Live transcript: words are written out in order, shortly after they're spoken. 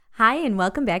Hi, and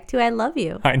welcome back to I Love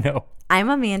You. I know. I'm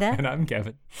Amanda. And I'm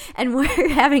Kevin. And we're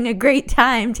having a great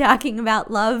time talking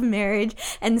about love, marriage,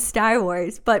 and Star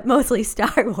Wars, but mostly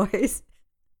Star Wars.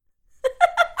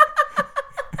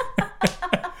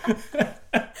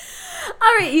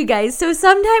 All right, you guys. So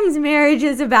sometimes marriage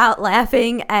is about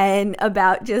laughing and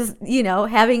about just,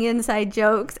 having inside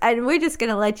jokes. And we're just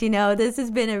going to let you know this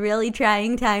has been a really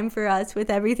trying time for us with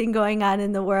everything going on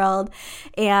in the world.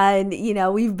 And,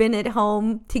 we've been at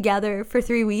home together for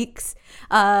 3 weeks.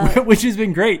 Which has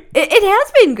been great. It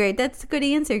has been great. That's a good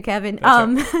answer, Kevin.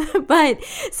 Right. But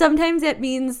sometimes it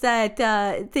means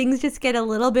that things just get a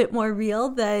little bit more real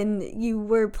than you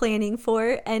were planning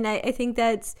for. And I think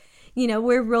that's,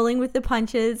 we're rolling with the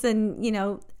punches.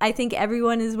 And, I think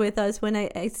everyone is with us when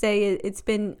I say it's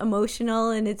been emotional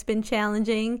and it's been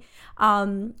challenging.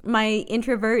 My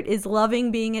introvert is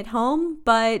loving being at home,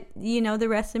 but, the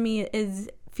rest of me is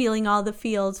feeling all the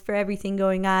feels for everything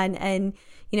going on. And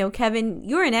Kevin,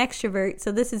 you're an extrovert,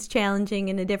 so this is challenging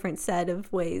in a different set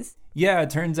of ways. Yeah, it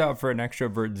turns out for an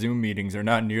extrovert, Zoom meetings are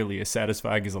not nearly as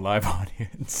satisfying as a live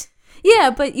audience.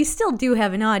 Yeah, but you still do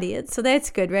have an audience, so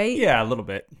that's good, right? Yeah, a little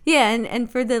bit. Yeah,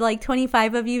 and for the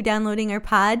 25 of you downloading our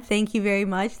pod, thank you very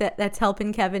much. That's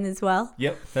helping Kevin as well.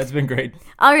 Yep, that's been great.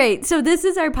 All right, so this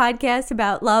is our podcast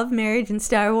about love, marriage, and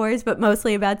Star Wars, but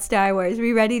mostly about Star Wars. Are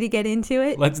we ready to get into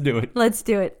it? Let's do it. Let's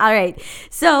do it. All right,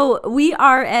 so we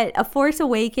are at A Force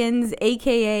Awakens,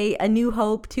 a.k.a. A New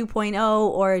Hope 2.0,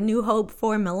 or A New Hope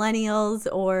for Millennials,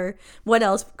 or what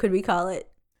else could we call it?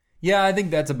 Yeah, I think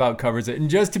that's about covers it. And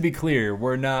just to be clear,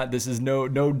 this is no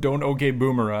don't okay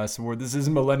boomer us, this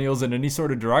isn't millennials in any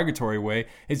sort of derogatory way.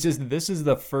 It's just this is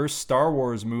the first Star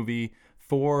Wars movie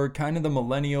for kind of the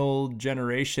millennial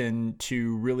generation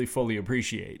to really fully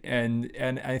appreciate. And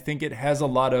I think it has a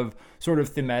lot of sort of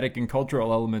thematic and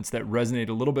cultural elements that resonate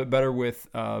a little bit better with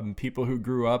people who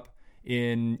grew up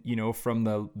in, from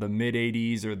the mid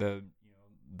 80s or the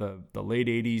late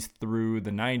 80s through the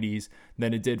 90s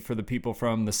than it did for the people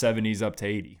from the 70s up to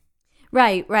 80.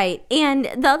 Right. And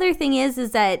the other thing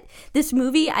is that this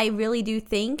movie, I really do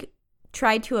think,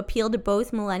 tried to appeal to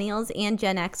both millennials and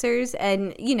Gen Xers.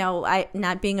 And, I,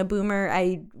 not being a boomer,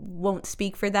 I won't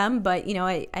speak for them, but,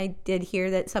 I did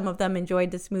hear that some of them enjoyed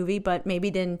this movie, but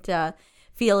maybe didn't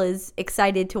feel as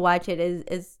excited to watch it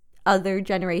as other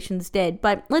generations did.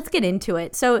 But let's get into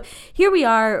it. So here we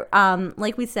are.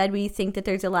 Like we said, we think that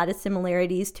there's a lot of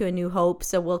similarities to A New Hope,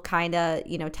 so we'll kind of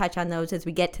touch on those as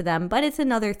we get to them. But it's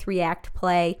another 3-act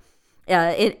play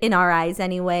in our eyes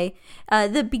anyway.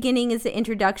 The beginning is the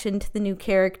introduction to the new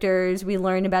characters. We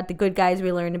learn about the good guys,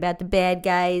 we learn about the bad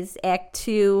guys. Act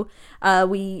 2,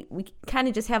 we kind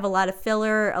of just have a lot of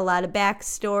filler, a lot of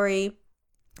backstory.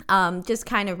 Just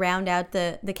kind of round out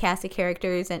the cast of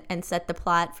characters and set the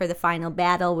plot for the final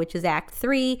battle, which is Act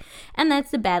 3, and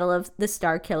that's the Battle of the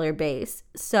Starkiller Base.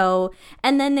 So,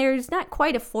 and then there's not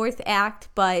quite a 4th act,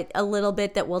 but a little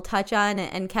bit that we'll touch on,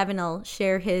 and Kevin will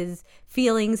share his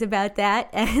feelings about that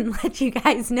and let you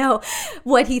guys know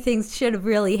what he thinks should have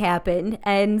really happened.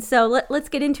 And so let's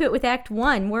get into it with Act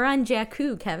 1. We're on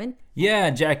Jakku, Kevin.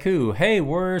 Yeah, Jakku. Hey,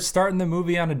 we're starting the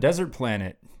movie on a desert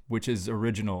planet, which is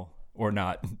original. Or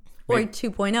not. Or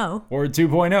 2.0. Or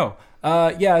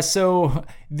 2.0. Yeah, so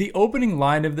the opening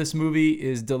line of this movie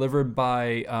is delivered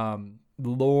by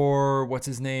Lor, what's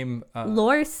his name?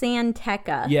 Lor San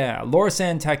Tekka. Yeah, Lor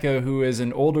San Tekka, who is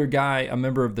an older guy, a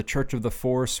member of the Church of the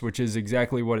Force, which is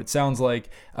exactly what it sounds like.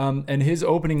 And his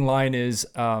opening line is,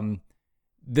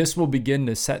 this will begin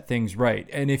to set things right.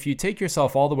 And if you take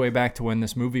yourself all the way back to when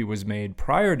this movie was made,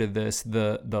 prior to this,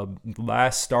 the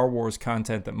last Star Wars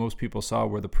content that most people saw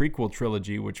were the prequel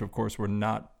trilogy, which of course were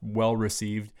not well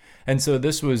received. And so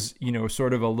this was,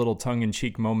 sort of a little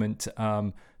tongue-in-cheek moment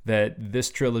that this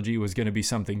trilogy was going to be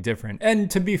something different. And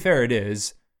to be fair, it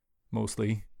is,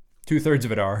 mostly. 2/3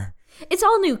 of it are. It's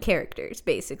all new characters,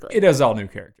 basically. It is all new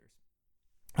characters.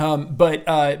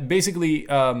 But basically...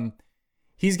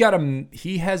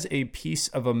 He has a piece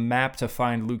of a map to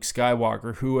find Luke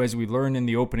Skywalker, who, as we learn in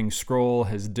the opening scroll,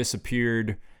 has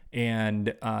disappeared,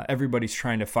 and everybody's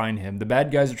trying to find him. The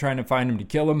bad guys are trying to find him to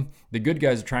kill him. The good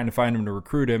guys are trying to find him to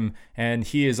recruit him, and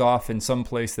he is off in some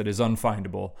place that is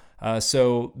unfindable.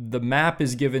 So the map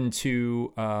is given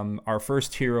to our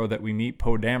first hero that we meet,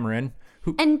 Poe Dameron.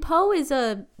 And Poe is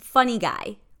a funny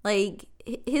guy.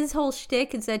 His whole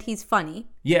shtick is that he's funny.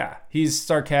 Yeah, he's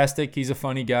sarcastic. He's a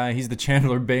funny guy. He's the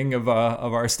Chandler Bing of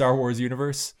our Star Wars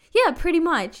universe. Yeah, pretty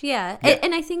much. Yeah.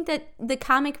 And I think that the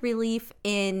comic relief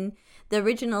in the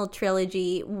original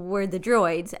trilogy were the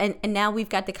droids, and now we've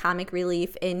got the comic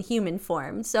relief in human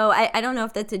form. So I don't know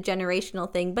if that's a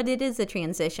generational thing, but it is a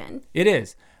transition. It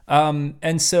is.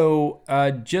 And so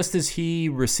just as he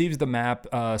receives the map,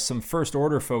 some First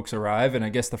Order folks arrive, and I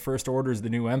guess the First Order is the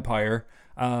new Empire.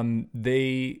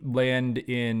 They land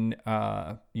in,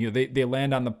 they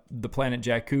land on the planet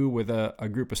Jakku with a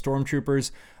group of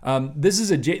stormtroopers. This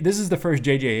is the first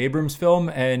J.J. Abrams film,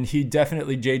 and he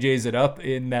definitely JJ's it up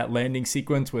in that landing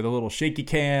sequence with a little shaky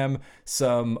cam,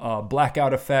 some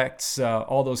blackout effects,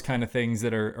 all those kind of things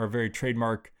that are very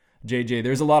trademark JJ.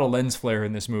 There's a lot of lens flare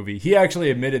in this movie. He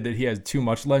actually admitted that he has too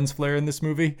much lens flare in this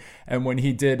movie, and when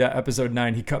he did episode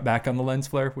 9, he cut back on the lens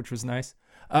flare, which was nice.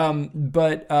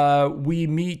 But we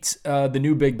meet the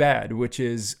new big bad, which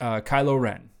is Kylo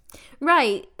Ren.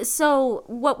 Right. So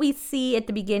what we see at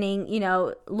the beginning,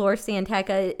 Lor San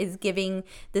Tekka is giving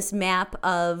this map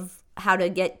of how to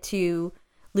get to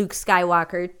Luke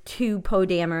Skywalker to Poe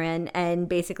Dameron, and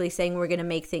basically saying we're going to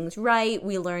make things right.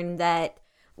 We learned that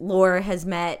Lor has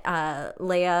met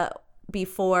Leia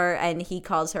before, and he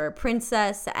calls her a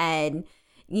princess, and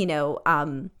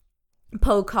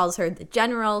Poe calls her the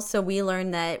general. So we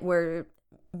learn that we're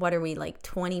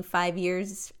 25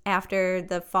 years after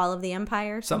the fall of the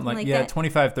Empire, something like that.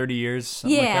 25, 30 years.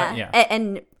 Like that. Yeah.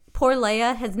 And poor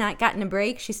Leia has not gotten a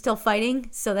break. She's still fighting,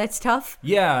 so that's tough.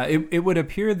 Yeah, it would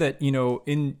appear that in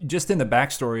the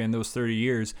backstory in those 30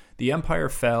 years, the Empire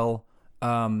fell.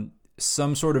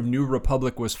 Some sort of New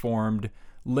Republic was formed.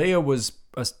 Leia was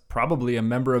probably a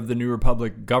member of the New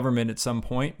Republic government at some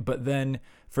point, but then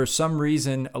for some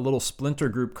reason, a little splinter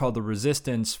group called the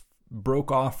Resistance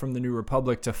broke off from the New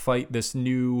Republic to fight this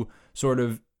new sort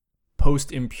of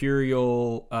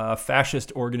post-imperial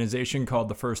fascist organization called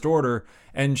the First Order,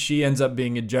 and she ends up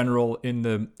being a general in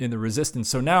the Resistance.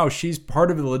 So now she's part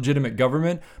of the legitimate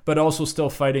government, but also still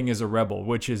fighting as a rebel,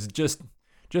 which is just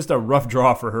a rough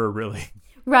draw for her, really.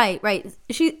 Right.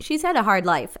 She's had a hard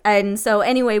life. And so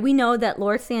anyway, we know that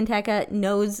Lor San Tekka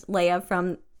knows Leia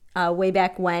from way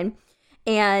back when.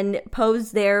 And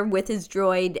Poe's there with his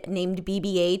droid named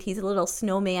BB-8. He's a little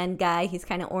snowman guy. He's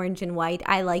kind of orange and white.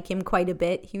 I like him quite a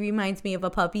bit. He reminds me of a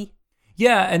puppy.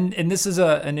 Yeah, and this is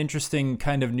an interesting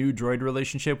kind of new droid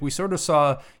relationship. We sort of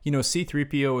saw,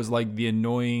 C-3PO as like the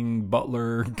annoying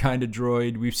butler kind of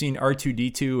droid. We've seen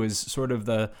R2-D2 as sort of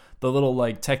the little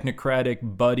like technocratic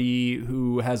buddy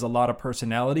who has a lot of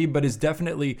personality, but is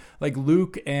definitely like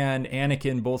Luke and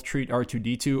Anakin both treat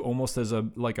R2-D2 almost as a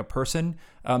person.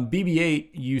 BB-8,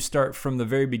 you start from the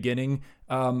very beginning.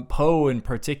 Poe in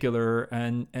particular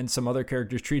and some other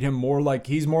characters treat him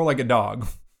he's more like a dog.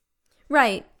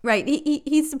 Right.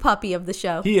 He's the puppy of the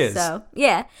show. He is. So,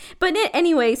 yeah. But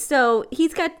anyway, so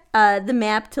he's got the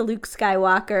map to Luke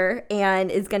Skywalker and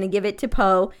is going to give it to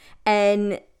Poe.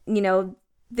 And,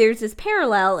 there's this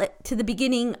parallel to the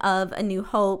beginning of A New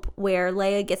Hope where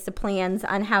Leia gets the plans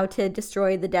on how to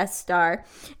destroy the Death Star.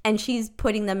 And she's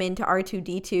putting them into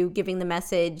R2-D2, giving the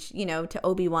message, to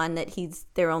Obi-Wan that he's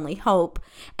their only hope.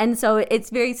 And so it's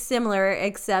very similar,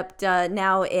 except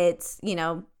now it's,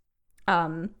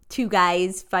 two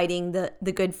guys fighting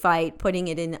the good fight, putting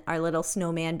it in our little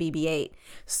snowman BB-8.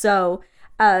 So,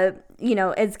 as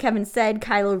Kevin said,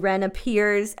 Kylo Ren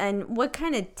appears, and what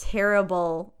kind of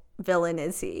terrible villain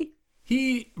is he?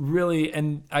 He really,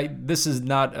 and this is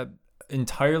not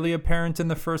entirely apparent in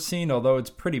the first scene, although it's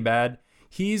pretty bad.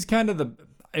 He's kind of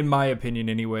in my opinion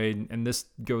anyway, and this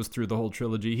goes through the whole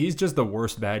trilogy, he's just the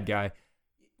worst bad guy.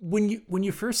 When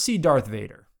you first see Darth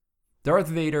Vader, there's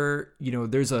a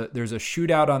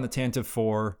shootout on the Tantive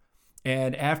 4,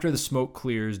 and after the smoke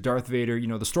clears, Darth Vader, the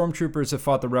stormtroopers have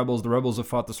fought the rebels have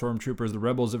fought the stormtroopers, the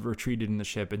rebels have retreated in the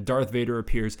ship, and Darth Vader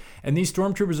appears, and these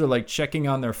stormtroopers are like checking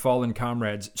on their fallen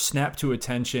comrades, snap to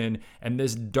attention, and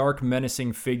this dark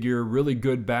menacing figure, really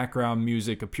good background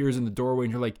music appears in the doorway,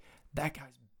 and you're like, that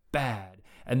guy's bad.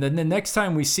 And then the next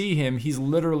time we see him, he's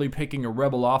literally picking a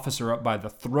rebel officer up by the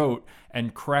throat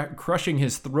and crushing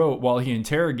his throat while he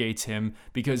interrogates him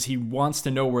because he wants to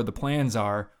know where the plans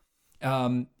are.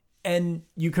 And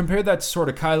you compare that to sort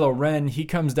of Kylo Ren. He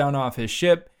comes down off his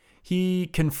ship. He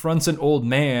confronts an old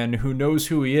man who knows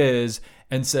who he is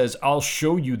and says, "I'll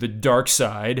show you the dark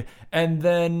side." And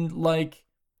then,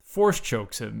 force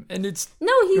chokes him. And he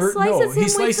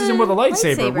slices him with a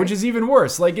lightsaber, which is even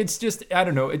worse. It's just, I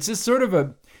don't know. It's just sort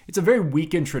of it's a very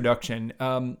weak introduction.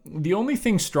 The only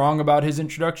thing strong about his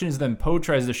introduction is then Poe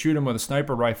tries to shoot him with a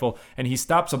sniper rifle, and he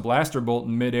stops a blaster bolt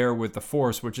in midair with the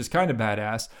Force, which is kind of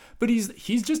badass. But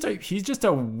he's just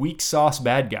a weak sauce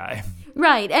bad guy.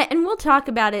 Right, and we'll talk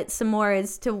about it some more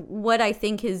as to what I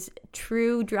think his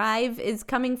true drive is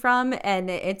coming from, and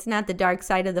it's not the dark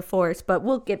side of the Force, but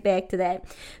we'll get back to that.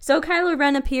 So Kylo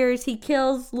Ren appears, he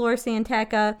kills Lor San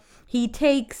Tekka, he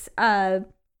takes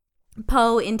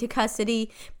Poe into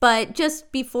custody. But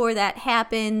just before that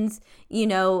happens,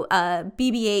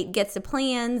 BB-8 gets the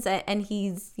plans, and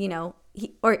he's,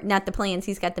 or not the plans,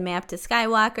 he's got the map to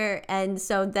Skywalker. And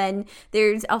so then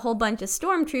there's a whole bunch of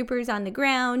stormtroopers on the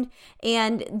ground,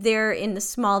 and they're in the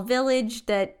small village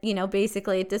that,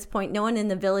 basically at this point, no one in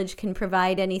the village can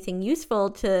provide anything useful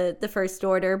to the First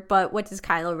Order. But what does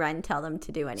Kylo Ren tell them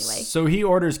to do anyway? So he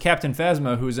orders Captain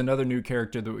Phasma, who's another new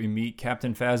character that we meet.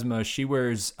 Captain Phasma, she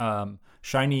wears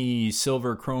shiny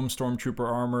silver chrome stormtrooper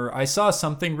armor. I saw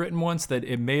something written once that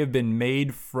it may have been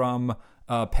made from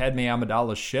Padme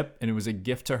Amidala's ship, and it was a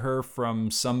gift to her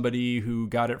from somebody who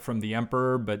got it from the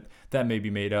Emperor, but that may be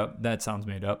made up. That sounds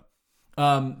made up.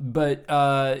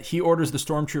 But he orders the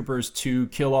stormtroopers to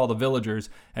kill all the villagers,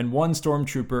 and one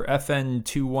stormtrooper,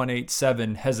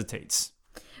 FN-2187, hesitates.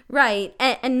 Right,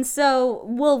 and so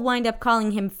we'll wind up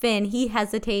calling him Finn. He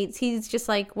hesitates. He's just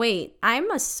like, wait,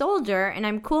 I'm a soldier, and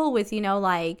I'm cool with,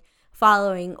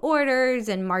 following orders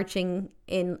and marching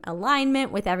in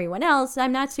alignment with everyone else.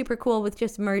 I'm not super cool with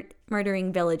just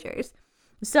murdering villagers.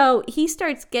 So he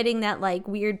starts getting that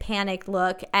weird panicked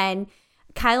look, and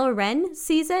Kylo Ren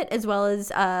sees it as well as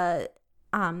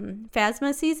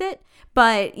Phasma sees it.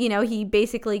 But, he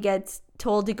basically gets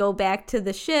told to go back to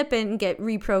the ship and get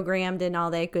reprogrammed and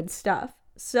all that good stuff.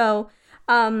 So,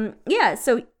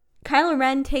 so Kylo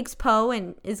Ren takes Poe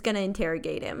and is going to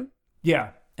interrogate him.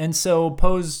 Yeah. And so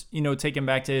Poe's, taken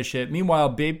back to his ship.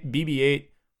 Meanwhile, BB-8,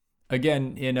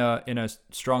 again, in a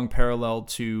strong parallel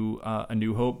to A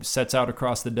New Hope, sets out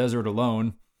across the desert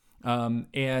alone.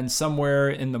 And somewhere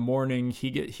in the morning,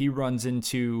 he runs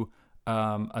into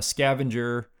a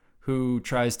scavenger who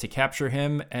tries to capture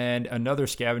him, and another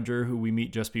scavenger who we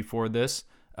meet just before this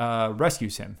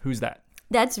rescues him. Who's that?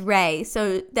 That's Rey.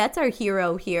 So that's our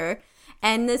hero here.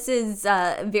 And this is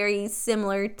very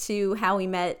similar to how we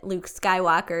met Luke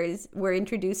Skywalker. We're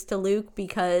introduced to Luke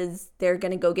because they're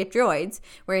going to go get droids.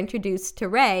 We're introduced to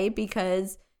Rey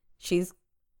because she's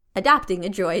adopting a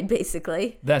droid,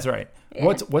 basically. That's right. Yeah.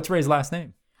 What's Rey's last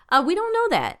name? We don't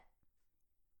know that.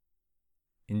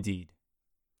 Indeed.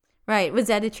 Right. Was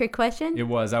that a trick question? It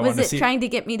was. Was it trying to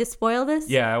get me to spoil this?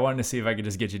 Yeah, I wanted to see if I could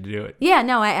just get you to do it. Yeah,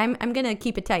 no, I'm going to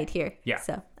keep it tight here. Yeah.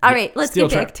 So, all right, let's get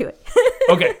back to it.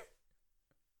 Okay.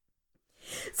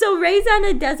 So Rey's on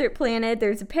a desert planet.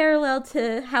 There's a parallel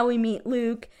to how we meet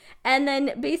Luke. And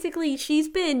then basically she's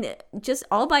been just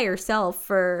all by herself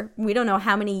for we don't know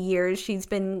how many years. She's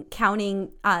been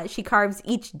counting. She carves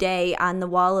each day on the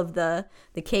wall of the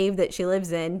cave that she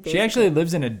lives in. Basically. She actually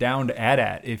lives in a downed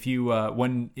AT-AT. If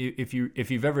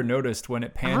you've ever noticed when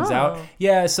it pans out.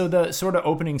 Yeah, so the sort of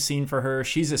opening scene for her,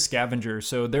 she's a scavenger.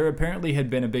 So there apparently had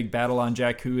been a big battle on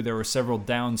Jakku. There were several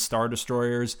downed Star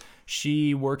Destroyers.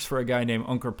 She works for a guy named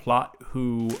Unkar Plutt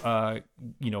who,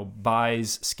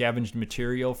 buys scavenged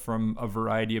material from a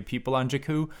variety of people on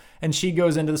Jakku. And she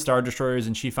goes into the Star Destroyers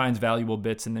and she finds valuable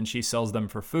bits and then she sells them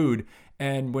for food.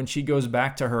 And when she goes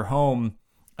back to her home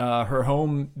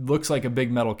looks like a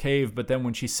big metal cave. But then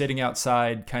when she's sitting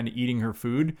outside kind of eating her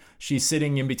food, she's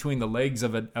sitting in between the legs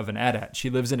of an AT-AT. She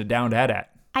lives in a downed AT-AT.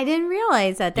 I didn't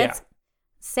realize that. That's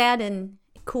sad and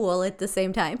cool at the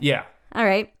same time. Yeah. All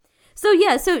right. So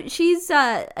she's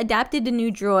adopted a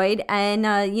new droid, and,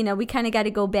 we kind of got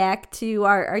to go back to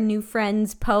our new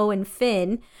friends, Poe and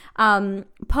Finn.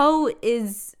 Poe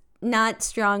is not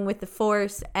strong with the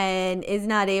Force and is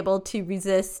not able to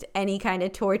resist any kind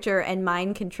of torture and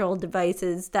mind control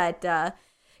devices that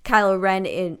Kylo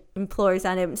Ren implores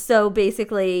on him. So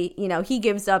basically, he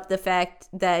gives up the fact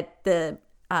that the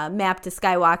map to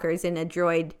Skywalker is in a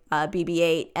droid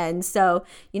BB-8. And so,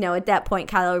 at that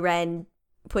point, Kylo Ren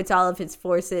puts all of his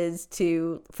forces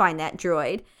to find that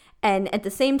droid. And at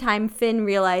the same time, Finn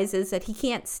realizes that he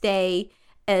can't stay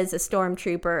as a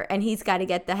stormtrooper and he's got to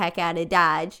get the heck out of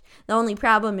Dodge. The only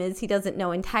problem is he doesn't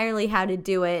know entirely how to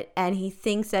do it, and he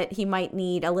thinks that he might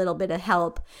need a little bit of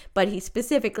help, but he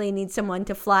specifically needs someone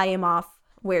to fly him off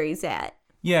where he's at.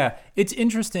 Yeah, it's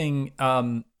interesting.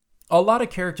 A lot of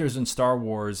characters in Star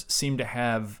Wars seem to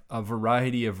have a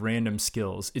variety of random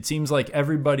skills. It seems like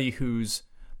everybody who's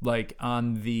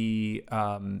on the,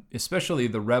 especially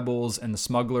the rebels and the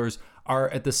smugglers are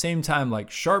at the same time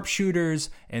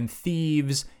sharpshooters and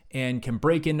thieves and can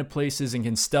break into places and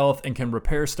can stealth and can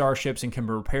repair starships and can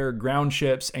repair ground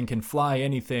ships and can fly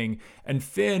anything. And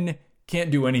Finn can't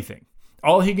do anything.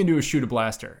 All he can do is shoot a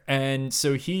blaster. And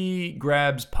so he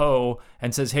grabs Poe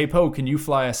and says, "Hey, Poe, can you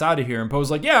fly us out of here?" And Poe's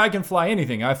like, "Yeah, I can fly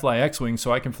anything. I fly X-Wing,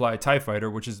 so I can fly a TIE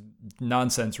Fighter," which is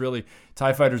nonsense, really.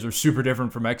 TIE Fighters are super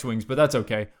different from X-Wings, but that's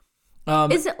okay.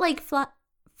 Is it like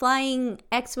flying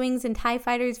X-Wings and TIE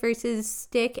fighters versus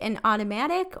stick and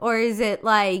automatic? Or is it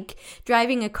like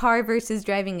driving a car versus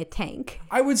driving a tank?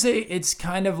 I would say it's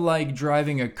kind of like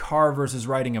driving a car versus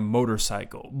riding a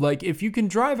motorcycle. Like, if you can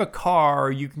drive a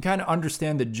car, you can kind of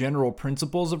understand the general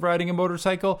principles of riding a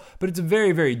motorcycle, but it's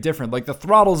very, very different. Like, the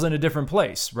throttle's in a different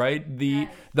place, right? The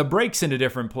brake's in a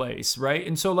different place, right?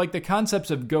 And so, like, the concepts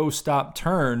of go, stop,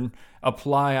 turn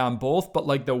apply on both, but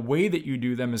like the way that you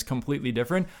do them is completely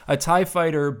different. A TIE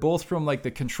fighter, both from like the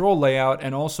control layout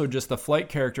and also just the flight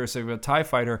characteristics of a TIE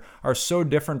fighter, are so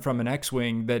different from an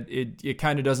X-Wing that it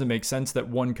kind of doesn't make sense that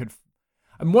one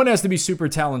has to be super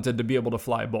talented to be able to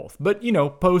fly both. But, you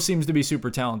know, Poe seems to be super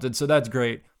talented, so that's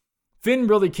great. Finn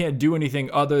really can't do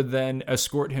anything other than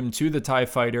escort him to the TIE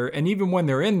fighter, and even when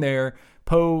they're in there,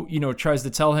 Poe, you know, tries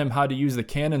to tell him how to use the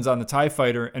cannons on the TIE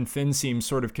fighter, and Finn seems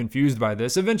sort of confused by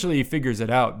this. Eventually he figures it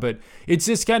out, but it's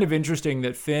just kind of interesting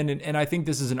that Finn, and I think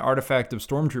this is an artifact of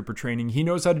Stormtrooper training, he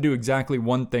knows how to do exactly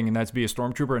one thing, and that's be a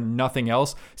Stormtrooper and nothing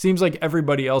else. Seems like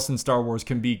everybody else in Star Wars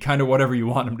can be kind of whatever you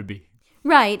want him to be.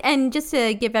 Right, and just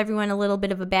to give everyone a little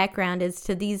bit of a background as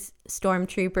to these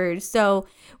stormtroopers, so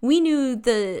we knew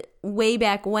way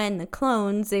back when the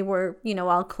clones, they were, you know,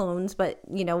 all clones, but,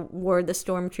 you know, wore the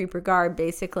stormtrooper garb,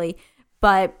 basically.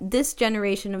 But this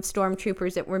generation of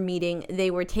stormtroopers that we're meeting, they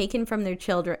were taken from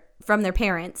their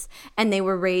parents, and they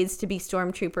were raised to be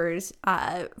stormtroopers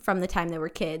from the time they were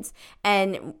kids.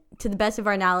 And to the best of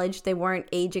our knowledge, they weren't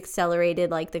age accelerated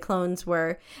like the clones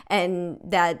were, and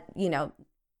that, you know,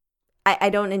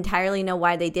 I don't entirely know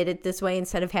why they did it this way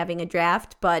instead of having a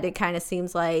draft, but it kind of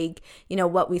seems like, you know,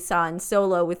 what we saw in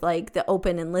Solo with like the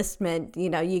open enlistment, you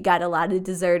know, you got a lot of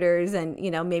deserters and,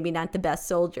 you know, maybe not the best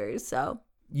soldiers. So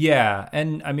yeah,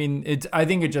 and I mean, I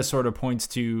think it just sort of points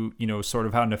to, you know, sort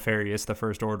of how nefarious the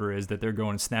First Order is, that they're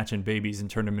going and snatching babies and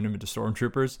turning them into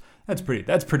stormtroopers. That's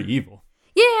pretty evil.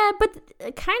 Yeah,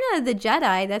 but kind of the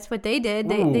Jedi, that's what they did.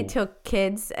 They took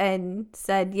kids and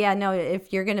said, yeah, no,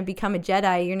 if you're going to become a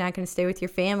Jedi, you're not going to stay with your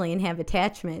family and have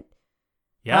attachment.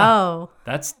 Yeah. Oh.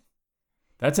 That's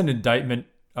an indictment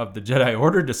of the Jedi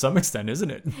Order to some extent,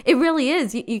 isn't it? It really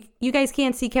is. You guys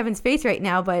can't see Kevin's face right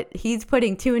now, but he's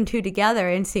putting two and two together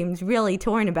and seems really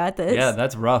torn about this. Yeah,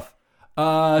 that's rough.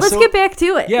 Let's get back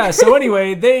to it. Yeah, so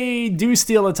anyway, they do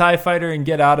steal a TIE fighter and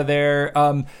get out of there.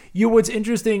 What's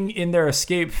interesting in their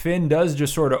escape, Finn does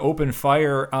just sort of open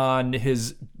fire on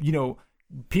his, you know,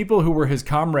 people who were his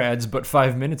comrades but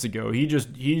 5 minutes ago. He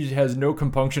has no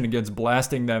compunction against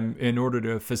blasting them in order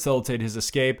to facilitate his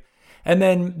escape. And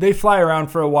then they fly around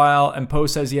for a while, and Poe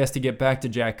says he has to get back to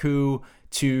Jakku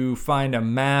to find a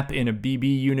map in a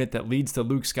BB unit that leads to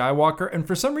Luke Skywalker. And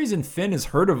for some reason, Finn has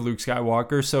heard of Luke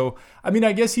Skywalker. So, I mean,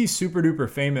 I guess he's super duper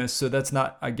famous. So that's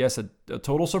not, I guess, a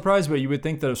total surprise. But you would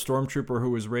think that a stormtrooper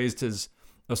who was raised as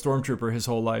a stormtrooper his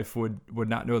whole life would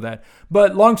not know that.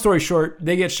 But long story short,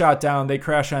 they get shot down. They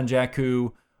crash on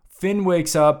Jakku. Finn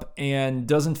wakes up and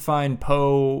doesn't find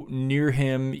Poe near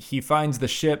him. He finds the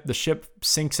ship. The ship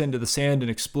sinks into the sand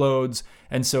and explodes.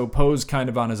 And so Poe's kind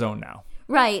of on his own now.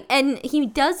 Right, and he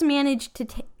does manage to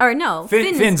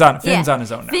Finn's on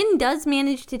his own now. Finn does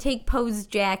manage to take Poe's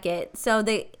jacket, so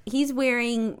he's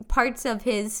wearing parts of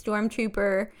his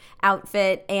stormtrooper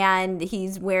outfit, and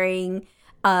he's wearing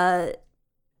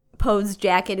Poe's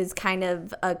jacket is kind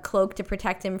of a cloak to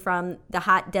protect him from the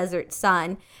hot desert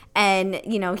sun, and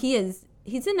you know he's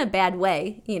in a bad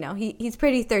way. You know he's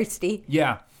pretty thirsty.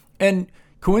 Yeah, and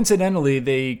coincidentally,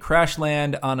 they crash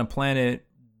land on a planet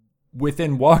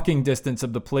within walking distance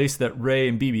of the place that Rey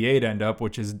and BB-8 end up,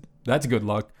 that's good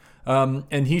luck.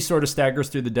 And he sort of staggers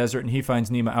through the desert, and he finds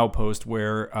Nema Outpost,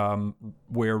 where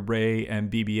Rey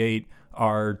and BB-8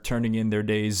 are turning in their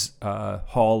day's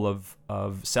haul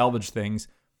of salvage things.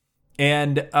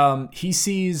 And he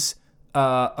sees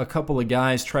a couple of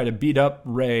guys try to beat up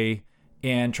Rey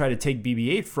and try to take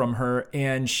BB-8 from her,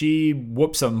 and she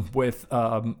whoops them with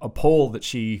a pole that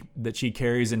she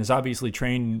carries and is obviously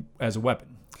trained as a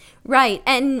weapon. Right,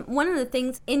 and one of the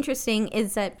things interesting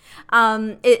is that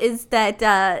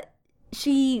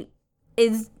she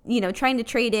is, you know, trying to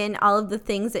trade in all of the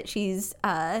things that she's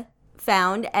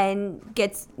found and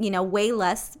gets, you know, way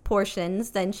less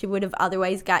portions than she would have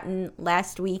otherwise gotten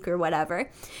last week or whatever.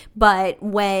 But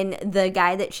when the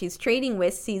guy that she's trading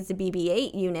with sees the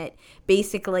BB-8 unit,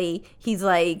 basically he's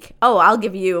like, oh, I'll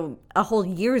give you a whole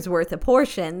year's worth of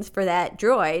portions for that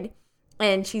droid.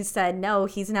 And she said, no,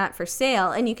 he's not for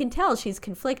sale. And you can tell she's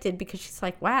conflicted because she's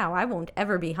like, wow, I won't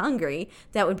ever be hungry.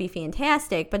 That would be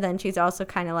fantastic. But then she's also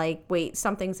kind of like, wait,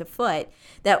 something's afoot.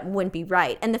 That wouldn't be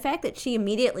right. And the fact that she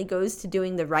immediately goes to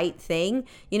doing the right thing,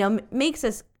 you know, makes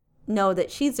us know that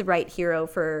she's the right hero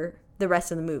for the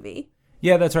rest of the movie.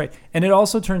 Yeah, that's right. And it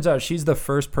also turns out she's the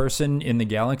first person in the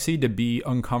galaxy to be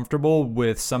uncomfortable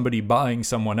with somebody buying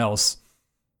someone else.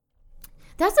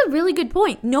 That's a really good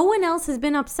point. No one else has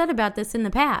been upset about this in the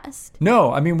past.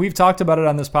 No, I mean, we've talked about it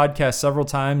on this podcast several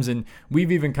times, and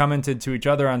we've even commented to each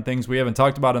other on things we haven't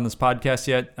talked about on this podcast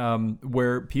yet,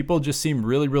 where people just seem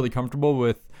really, really comfortable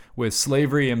with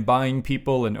slavery and buying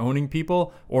people and owning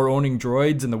people, or owning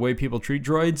droids and the way people treat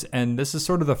droids. And this is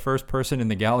sort of the first person in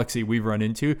the galaxy we've run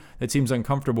into that seems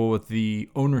uncomfortable with the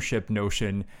ownership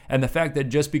notion and the fact that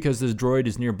just because this droid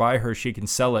is nearby her, she can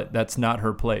sell it. That's not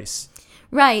her place.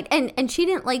 Right, and she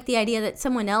didn't like the idea that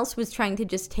someone else was trying to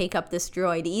just take up this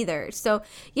droid either. So,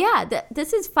 yeah,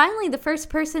 this is finally the first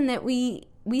person that we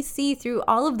see through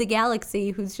all of the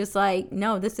galaxy who's just like,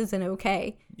 no, this isn't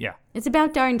okay. Yeah. It's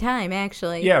about darn time,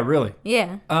 actually. Yeah, really.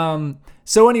 Yeah.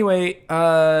 So anyway,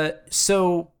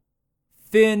 so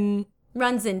Finn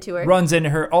runs into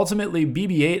her. Ultimately,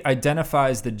 BB-8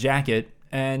 identifies the jacket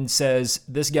and says,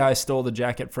 this guy stole the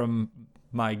jacket from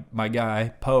my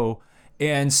guy, Poe.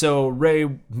 And so Rey,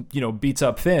 beats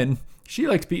up Finn. She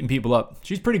likes beating people up.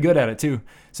 She's pretty good at it, too.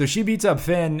 So she beats up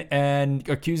Finn and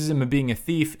accuses him of being a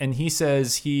thief. And he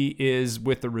says he is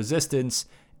with the Resistance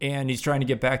and he's trying to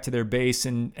get back to their base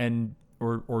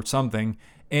or something.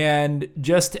 And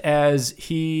just as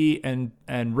he and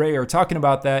Rey are talking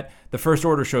about that, the First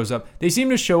Order shows up. They seem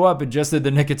to show up just at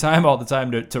the nick of time all the time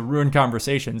to ruin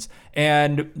conversations.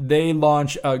 And they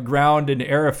launch a ground and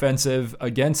air offensive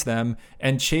against them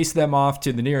and chase them off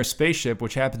to the nearest spaceship,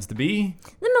 which happens to be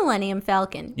the Millennium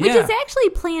Falcon, which is actually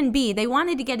Plan B. They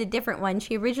wanted to get a different one.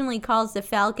 She originally calls the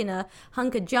Falcon a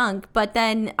hunk of junk, but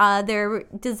then their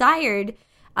desired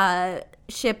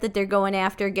ship that they're going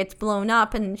after gets blown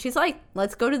up, and she's like,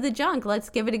 let's go to the junk, let's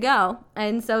give it a go.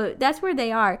 And so that's where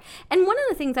they are. And one of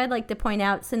the things I'd like to point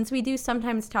out, since we do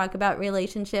sometimes talk about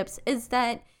relationships, is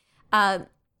that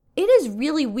it is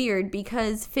really weird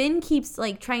because Finn keeps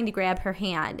trying to grab her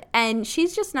hand and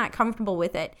she's just not comfortable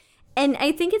with it. And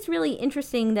I think it's really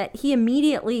interesting that he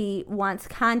immediately wants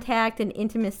contact and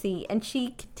intimacy, and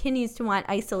she continues to want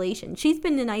isolation. She's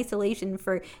been in isolation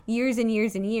for years and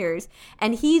years and years,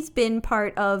 and he's been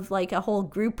part of a whole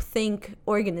groupthink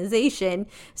organization.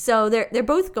 So they're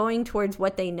both going towards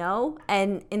what they know,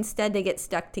 and instead they get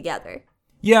stuck together.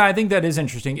 Yeah, I think that is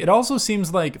interesting. It also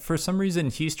seems like for some reason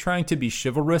he's trying to be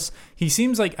chivalrous. He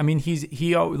seems like,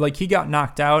 he got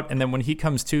knocked out, and then when he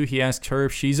comes to, he asks her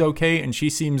if she's okay, and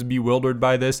she seems bewildered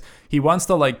by this. He wants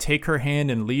to take her hand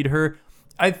and lead her.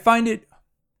 I find it,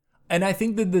 and I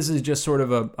think that this is just sort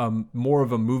of a more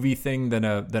of a movie thing than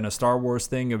a Star Wars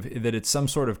thing, of that it's some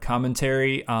sort of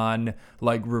commentary on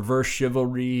reverse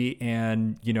chivalry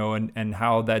and and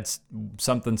how that's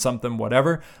something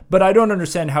whatever. But I don't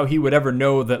understand how he would ever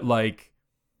know that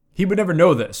he would never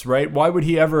know this, right? Why would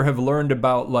he ever have learned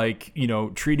about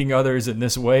treating others in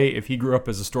this way if he grew up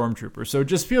as a stormtrooper? So it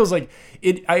just feels like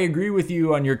it. I agree with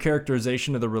you on your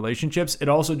characterization of the relationships. It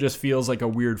also just feels like a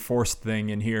weird forced thing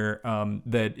in here,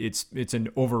 that it's an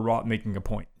overwrought making a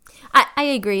point. I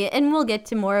agree, and we'll get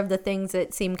to more of the things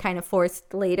that seem kind of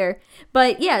forced later.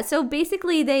 But yeah, so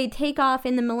basically they take off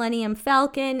in the Millennium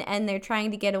Falcon, and they're trying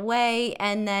to get away,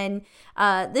 and then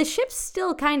the ship's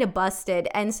still kind of busted,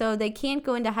 and so they can't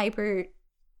go into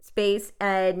hyperspace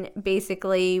and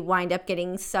basically wind up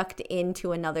getting sucked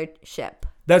into another ship.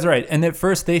 That's right, and at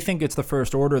first they think it's the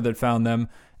First Order that found them.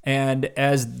 And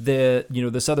as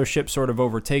this other ship sort of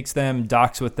overtakes them,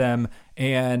 docks with them,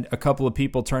 and a couple of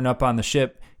people turn up on the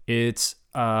ship, it's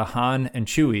Han and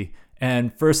Chewie.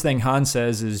 And first thing Han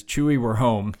says is, Chewie, we're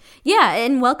home. Yeah,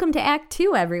 and welcome to Act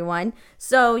 2, everyone.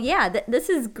 So yeah, this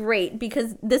is great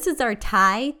because this is our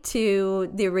tie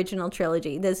to the original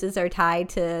trilogy. This is our tie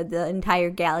to the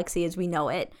entire galaxy as we know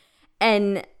it.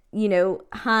 And,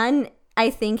 Han, I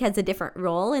think, has a different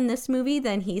role in this movie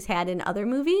than he's had in other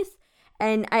movies.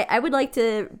 And I would like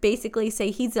to basically say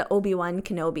he's the Obi-Wan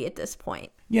Kenobi at this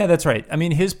point. Yeah, that's right. I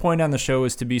mean, his point on the show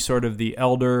is to be sort of the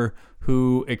elder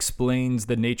who explains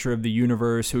the nature of the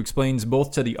universe, who explains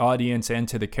both to the audience and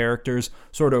to the characters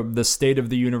sort of the state of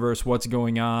the universe, what's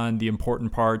going on, the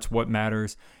important parts, what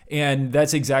matters. And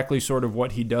that's exactly sort of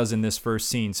what he does in this first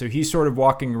scene. So he's sort of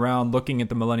walking around looking at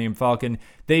the Millennium Falcon.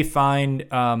 They find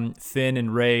Finn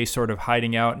and Rey sort of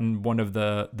hiding out in one of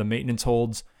the maintenance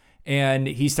holds. And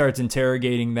he starts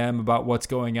interrogating them about what's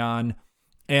going on.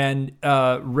 And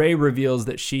Rey reveals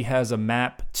that she has a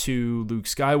map to Luke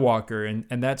Skywalker,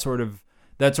 and that sort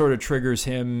of triggers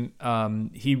him.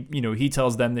 He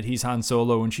tells them that he's Han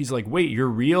Solo, and she's like, "Wait, you're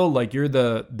real? You're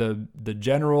the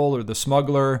general or the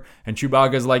smuggler?" And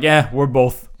Chewbacca's like, "Yeah, we're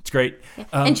both. great.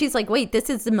 And she's like, wait, this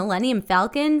is the Millennium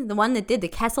Falcon, the one that did the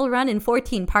Kessel Run in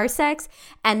 14 parsecs?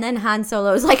 And then Han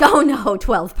Solo is like, oh no,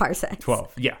 12 parsecs.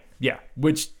 12, yeah.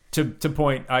 Which, to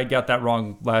point, I got that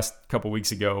wrong last couple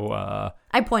weeks ago.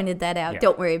 I pointed that out. Yeah.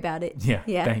 Don't worry about it.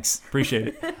 Yeah, thanks.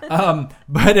 Appreciate it.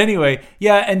 But anyway,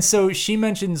 yeah, and so she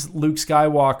mentions Luke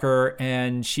Skywalker,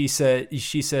 and she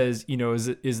says, you know,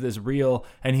 is this real?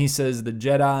 And he says the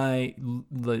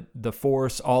Jedi, the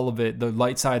Force, all of it, the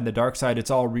light side and the dark side,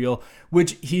 it's all real.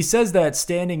 Which he says that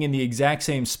standing in the exact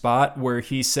same spot where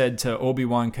he said to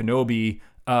Obi-Wan Kenobi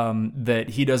that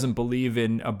he doesn't believe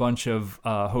in a bunch of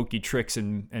hokey tricks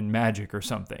and magic or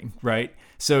something, right?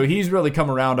 So he's really come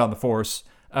around on the Force.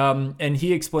 And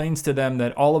he explains to them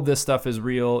that all of this stuff is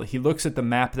real. He looks at the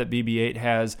map that BB-8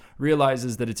 has,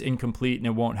 realizes that it's incomplete and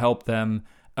it won't help them,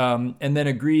 and then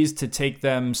agrees to take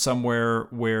them somewhere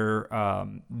where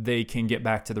they can get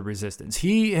back to the Resistance.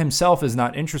 He himself is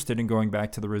not interested in going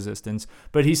back to the Resistance,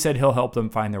 but he said he'll help them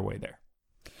find their way there.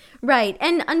 Right.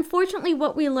 And unfortunately,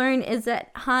 what we learn is that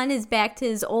Han is back to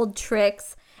his old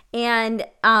tricks. And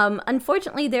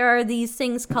unfortunately, there are these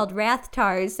things called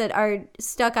Rathtars that are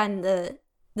stuck on the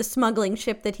smuggling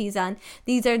ship that he's on.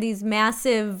 These are these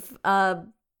massive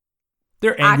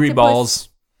they're angry balls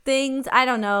things. I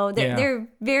don't know. They're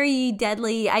very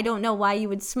deadly. I don't know why you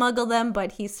would smuggle them,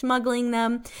 but he's smuggling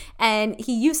them. And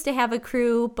he used to have a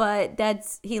crew, but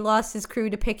he lost his crew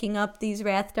to picking up these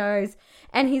Rathtars.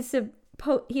 And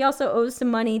he also owes some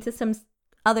money to some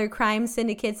other crime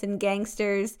syndicates and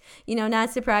gangsters. You know, not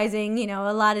surprising. You know,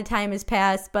 a lot of time has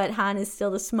passed, but Han is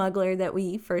still the smuggler that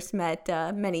we first met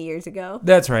many years ago.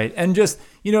 That's right. And just,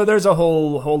 you know, there's a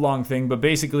whole long thing, but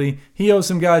basically he owes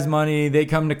some guys money. They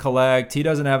come to collect. He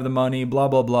doesn't have the money, blah,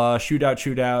 blah, blah. Shoot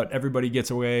out. Everybody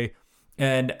gets away.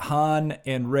 And Han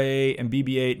and Rey and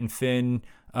BB-8 and Finn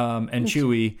and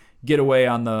Chewie get away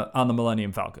on the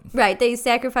Millennium Falcon. Right. They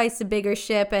sacrifice the bigger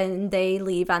ship and they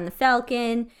leave on the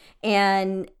Falcon.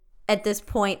 And at this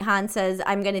point, Han says,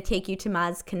 I'm going to take you to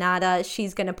Maz Kanata.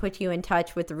 She's going to put you in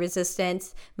touch with the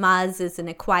Resistance. Maz is an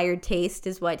acquired taste,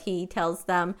 is what he tells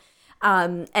them.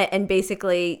 And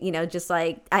basically, you know, just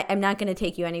like, I'm not going to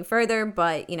take you any further,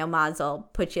 but, you know, Maz will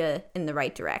put you in the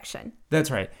right direction.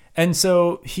 That's right. And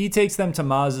so he takes them to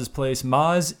Maz's place.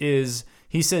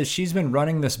 He says she's been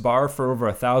running this bar for over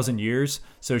 1,000 years.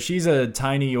 So she's a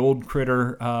tiny old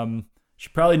critter. She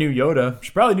probably knew Yoda.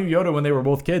 She probably knew Yoda when they were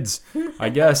both kids, I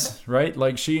guess, right?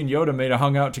 Like she and Yoda may have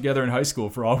hung out together in high school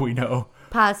for all we know.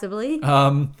 Possibly.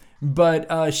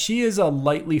 But she is a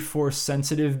lightly force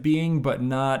sensitive being, but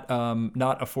not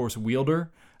a force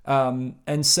wielder.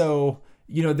 And so,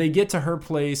 you know, they get to her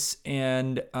place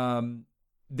and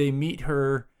they meet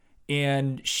her.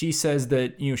 And she says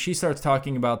that, you know, she starts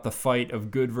talking about the fight of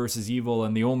good versus evil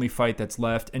and the only fight that's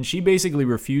left. And she basically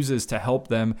refuses to help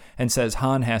them and says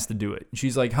Han has to do it.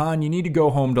 She's like, Han, you need to go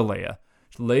home to Leia.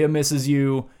 Leia misses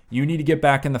you. You need to get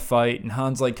back in the fight. And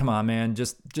Han's like, come on, man,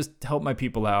 just help my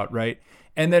people out, right?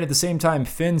 And then at the same time,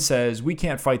 Finn says, we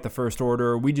can't fight the First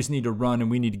Order. We just need to run and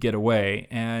we need to get away.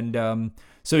 And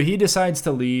so he decides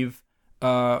to leave.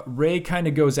 Rey kind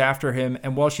of goes after him,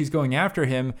 and while she's going after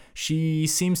him, she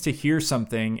seems to hear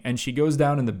something, and she goes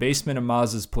down in the basement of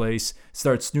Maz's place,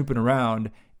 starts snooping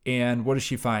around, and what does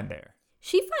she find there?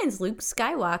 She finds Luke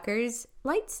Skywalker's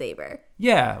lightsaber.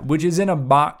 Yeah, which is in a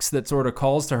box that sort of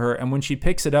calls to her, and when she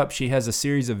picks it up, she has a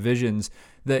series of visions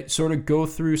that sort of go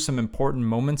through some important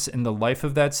moments in the life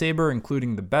of that saber,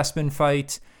 including the Bespin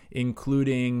fight,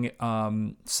 including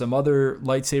some other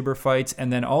lightsaber fights,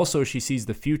 and then also she sees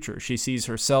the future. She sees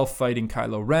herself fighting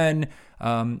Kylo Ren,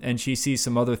 and she sees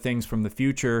some other things from the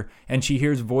future, and she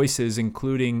hears voices,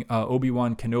 including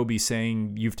Obi-Wan Kenobi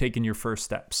saying, you've taken your first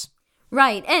steps.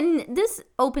 Right, and this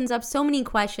opens up so many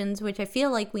questions, which I feel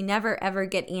like we never ever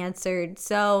get answered,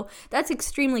 so that's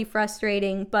extremely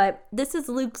frustrating, but this is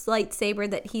Luke's lightsaber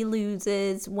that he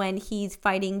loses when he's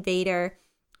fighting Vader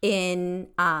in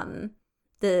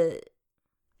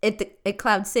at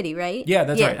Cloud City, right? Yeah,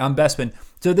 that's right, on Bespin.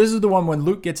 So this is the one when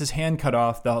Luke gets his hand cut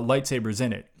off, the lightsaber's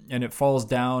in it, and it falls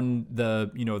down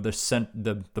the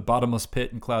bottomless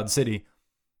pit in Cloud City.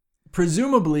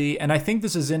 Presumably, and I think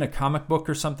this is in a comic book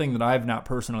or something that I've not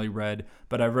personally read,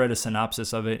 but I've read a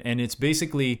synopsis of it, and it's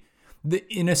basically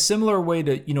in a similar way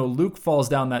to, you know, Luke falls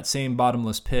down that same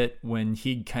bottomless pit when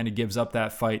he kind of gives up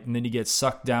that fight, and then he gets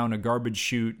sucked down a garbage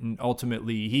chute, and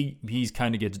ultimately he's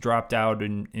kind of gets dropped out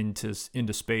into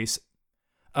space.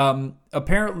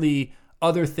 Apparently,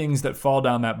 other things that fall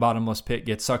down that bottomless pit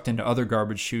get sucked into other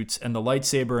garbage chutes, and the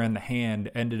lightsaber and the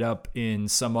hand ended up in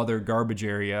some other garbage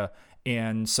area.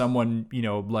 and someone,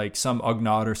 like some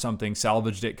Ugnaught or something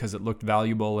salvaged it because it looked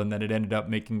valuable, and then it ended up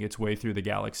making its way through the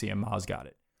galaxy and Maz got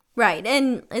it. Right.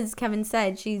 And as Kevin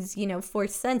said, she's,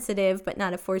 force sensitive, but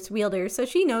not a force wielder. So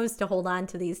she knows to hold on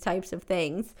to these types of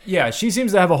things. Yeah, she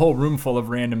seems to have a whole room full of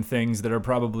random things that are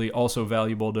probably also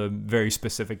valuable to very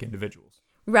specific individuals.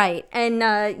 Right. And,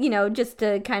 just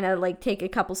to kind of like take a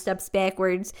couple steps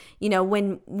backwards,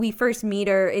 when we first meet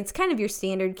her, it's kind of your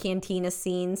standard cantina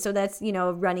scene. So that's,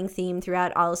 a running theme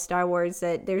throughout all of Star Wars,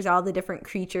 that there's all the different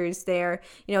creatures there,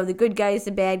 the good guys,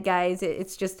 the bad guys.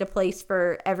 It's just a place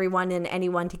for everyone and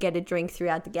anyone to get a drink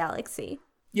throughout the galaxy.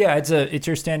 Yeah, it's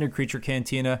your standard creature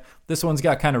cantina. This one's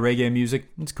got kind of reggae music.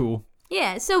 It's cool.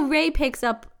 Yeah. So Rey picks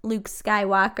up Luke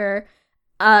Skywalker's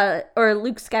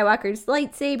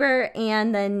lightsaber,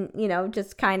 and then,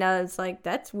 just kind of is like,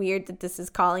 that's weird that this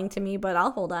is calling to me, but I'll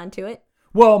hold on to it.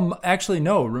 Well, actually,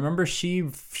 no. Remember, she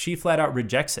flat out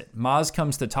rejects it. Maz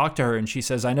comes to talk to her, and she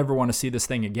says, I never want to see this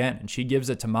thing again. And she gives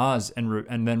it to Maz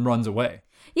and then runs away.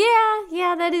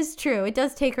 Yeah, that is true. It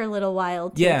does take her a little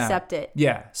while to accept it.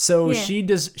 Yeah, so she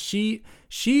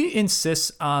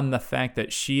insists on the fact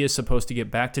that she is supposed to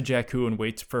get back to Jakku and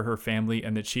wait for her family,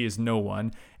 and that she is no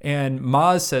one. And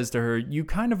Maz says to her, you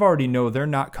kind of already know they're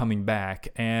not coming back,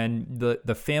 and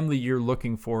the family you're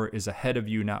looking for is ahead of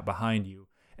you, not behind you.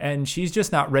 And she's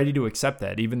just not ready to accept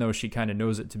that, even though she kind of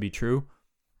knows it to be true.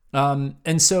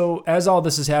 And so as all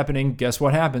this is happening, guess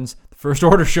what happens? The First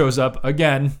Order shows up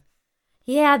again.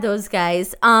 Yeah, those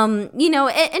guys. And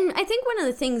I think one of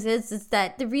the things is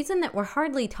that the reason that we're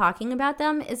hardly talking about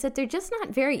them is that they're just not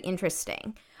very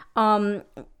interesting.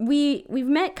 We've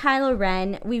met Kylo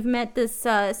Ren. We've met this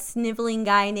sniveling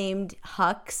guy named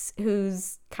Hux,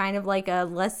 who's kind of like a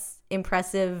less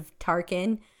impressive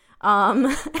Tarkin. And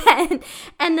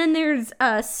then there's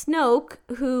Snoke,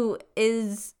 who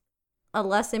is a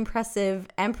less impressive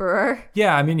emperor.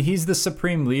 Yeah, I mean, he's the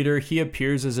supreme leader. He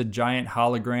appears as a giant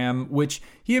hologram,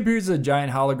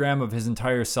 of his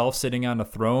entire self sitting on a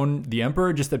throne. The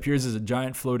Emperor just appears as a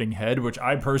giant floating head, which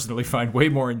I personally find way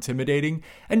more intimidating.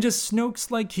 And just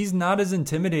Snoke's like, he's not as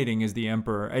intimidating as the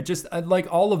Emperor. I like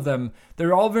all of them.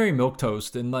 They're all very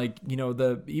milquetoast, and like,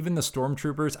 even the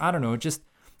stormtroopers, I don't know, just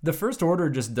the First Order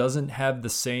just doesn't have the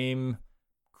same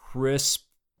crisp,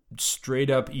 straight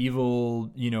up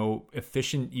evil,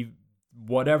 efficient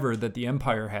whatever that the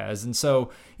Empire has. And so,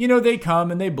 they come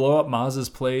and they blow up Maz's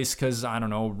place because, I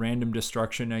don't know, random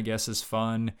destruction, I guess, is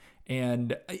fun.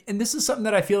 And this is something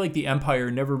that I feel like the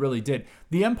Empire never really did.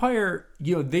 The Empire,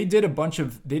 they did a bunch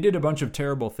of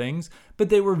terrible things, but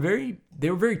they were very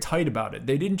tight about it.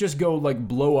 They didn't just go like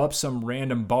blow up some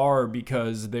random bar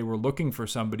because they were looking for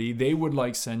somebody. They would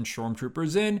like send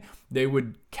stormtroopers in. They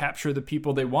would capture the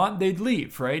people they want. They'd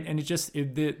leave, right? And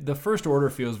the First Order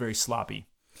feels very sloppy.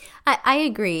 I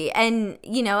agree. And,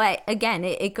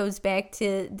 it goes back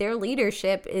to their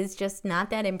leadership is just not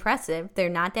that impressive. They're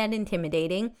not that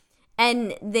intimidating.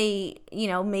 And they,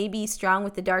 may be strong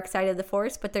with the dark side of the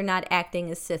Force, but they're not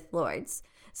acting as Sith Lords.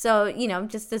 So,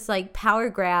 just this like power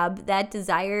grab, that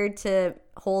desire to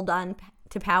hold on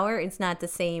to power, it's not the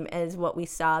same as what we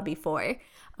saw before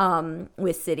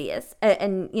with Sidious.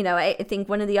 And, I think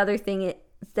one of the other things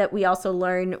that we also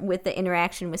learn with the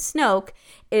interaction with Snoke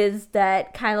is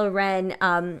that Kylo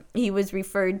Ren, he was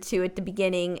referred to at the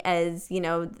beginning as,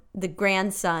 the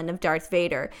grandson of Darth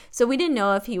Vader. So we didn't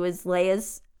know if he was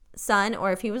Leia's son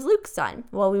or if he was Luke's son.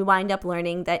 Well, we wind up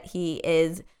learning that he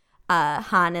is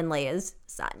Han and Leia's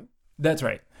son. That's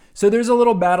right. So there's a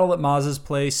little battle at Maz's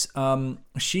place.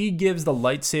 She gives the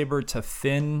lightsaber to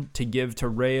Finn to give to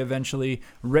Rey eventually.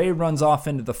 Rey runs off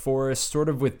into the forest, sort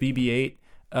of with BB-8.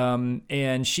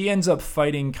 And she ends up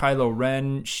fighting Kylo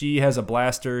Ren. She has a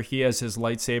blaster. He has his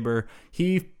lightsaber.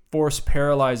 He force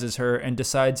paralyzes her and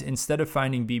decides instead of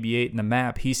finding BB-8 in the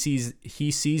map, he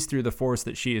sees through the Force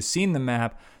that she has seen the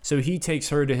map. So he takes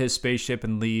her to his spaceship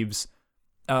and leaves.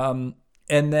 And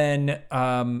then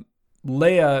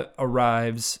Leia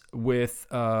arrives with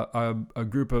a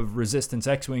group of Resistance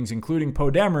X-Wings, including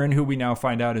Poe Dameron, who we now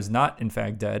find out is not, in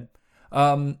fact, dead.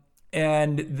 And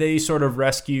they sort of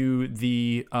rescue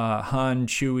the Han,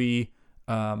 Chewie,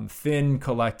 Finn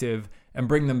collective and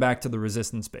bring them back to the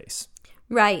Resistance base.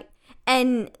 Right.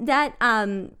 And that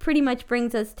pretty much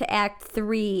brings us to Act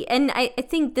 3. And I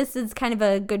think this is kind of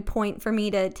a good point for me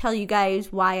to tell you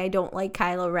guys why I don't like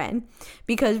Kylo Ren.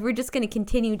 Because we're just going to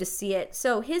continue to see it.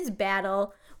 So his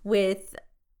battle with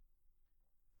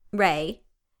Rey,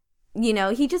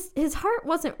 his heart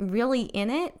wasn't really in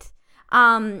it.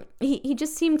 He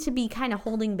just seemed to be kind of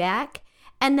holding back.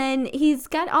 And then he's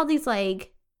got all these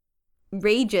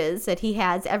rages that he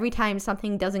has every time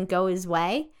something doesn't go his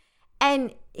way.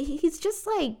 And he's just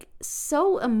like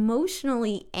so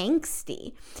emotionally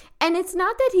angsty. And it's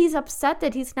not that he's upset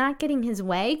that he's not getting his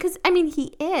way, because I mean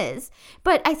he is,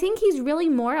 but I think he's really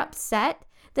more upset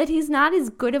that he's not as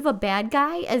good of a bad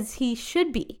guy as he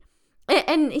should be.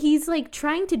 And he's like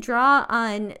trying to draw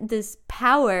on this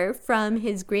power from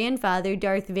his grandfather,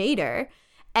 Darth Vader,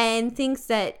 and thinks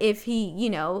that if he, you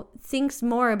know, thinks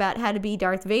more about how to be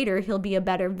Darth Vader, he'll be a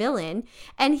better villain.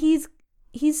 And he's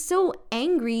so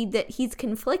angry that he's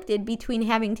conflicted between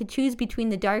having to choose between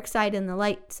the dark side and the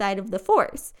light side of the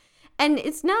Force. And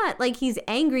it's not like he's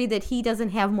angry that he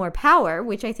doesn't have more power,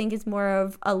 which I think is more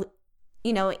of a,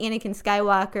 you know, Anakin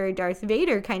Skywalker, Darth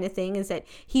Vader kind of thing, is that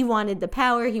he wanted the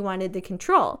power, he wanted the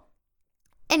control.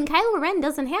 And Kylo Ren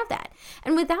doesn't have that.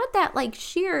 And without that, like,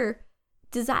 sheer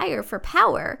desire for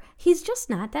power, he's just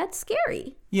not that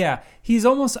scary. Yeah, he's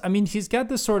almost, I mean, he's got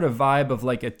this sort of vibe of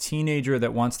like a teenager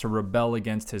that wants to rebel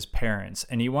against his parents.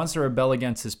 And he wants to rebel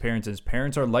against his parents. His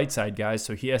parents are light side guys,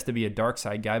 so he has to be a dark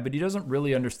side guy, but he doesn't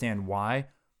really understand why.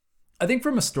 I think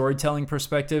from a storytelling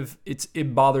perspective,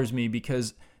 it bothers me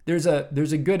because there's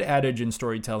a good adage in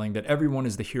storytelling that everyone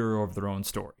is the hero of their own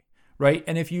story, right?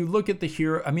 And if you look at if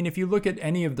you look at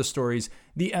any of the stories,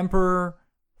 the Emperor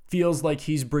feels like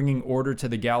he's bringing order to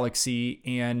the galaxy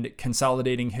and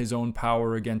consolidating his own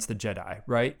power against the Jedi,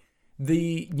 right?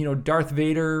 Darth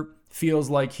Vader feels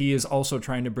like he is also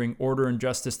trying to bring order and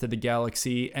justice to the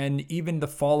galaxy, and even the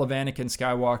fall of Anakin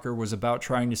Skywalker was about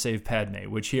trying to save Padme,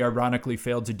 which he ironically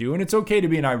failed to do. And it's okay to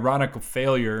be an ironical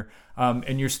failure,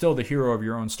 and you're still the hero of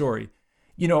your own story.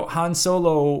 You know, Han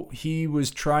Solo, he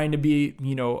was trying to be,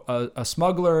 a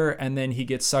smuggler, and then he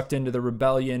gets sucked into the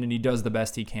rebellion, and he does the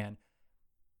best he can.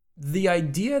 The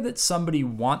idea that somebody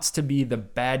wants to be the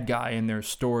bad guy in their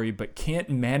story but can't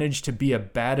manage to be a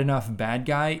bad enough bad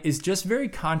guy is just very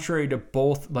contrary to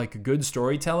both like good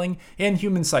storytelling and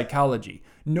human psychology.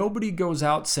 Nobody goes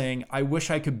out saying, I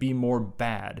wish I could be more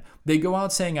bad. They go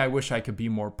out saying, I wish I could be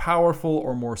more powerful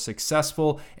or more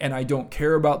successful, and I don't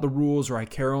care about the rules, or I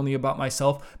care only about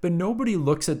myself. But nobody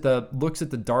looks at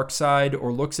the dark side,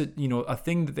 or looks at, a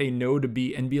thing that they know to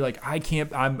be, and be like,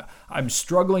 I'm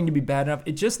struggling to be bad enough.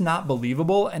 It's just not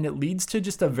believable, and it leads to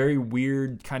just a very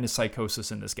weird kind of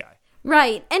psychosis in this guy.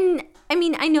 Right. And I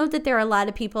mean, I know that there are a lot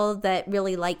of people that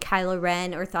really like Kylo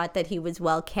Ren or thought that he was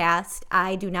well cast.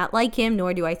 I do not like him,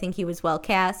 nor do I think he was well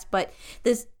cast. But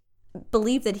this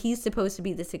belief that he's supposed to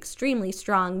be this extremely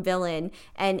strong villain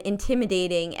and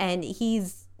intimidating, and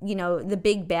he's, the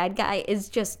big bad guy, is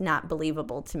just not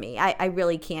believable to me. I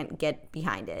really can't get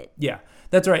behind it. Yeah,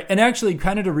 that's right. And actually,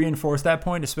 kind of to reinforce that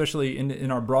point, especially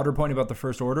in our broader point about the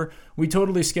First Order, we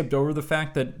totally skipped over the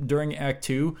fact that during Act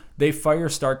 2, they fire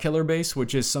Starkiller Base,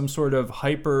 which is some sort of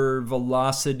hyper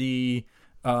velocity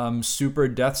super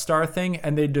Death Star thing,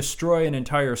 and they destroy an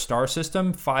entire star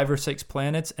system, 5 or 6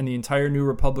 planets, and the entire New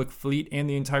Republic fleet and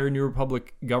the entire New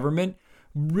Republic government,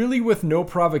 really with no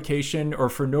provocation or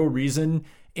for no reason.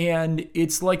 And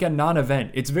it's like a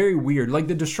non-event. It's very weird. Like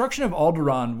the destruction of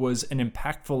Alderaan was an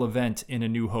impactful event in A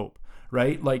New Hope,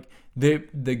 right? Like the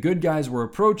good guys were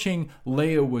approaching.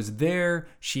 Leia was there.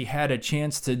 She had a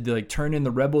chance to like turn in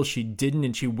the rebels. She didn't,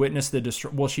 and she witnessed the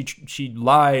well, she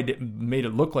lied, made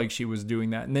it look like she was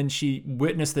doing that, and then she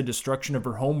witnessed the destruction of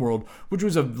her homeworld, which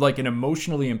was like an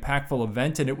emotionally impactful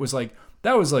event. And it was like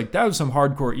that was some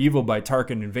hardcore evil by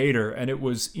Tarkin and Vader, and it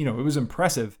was it was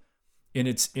impressive in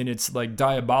its like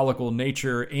diabolical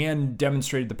nature, and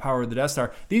demonstrated the power of the Death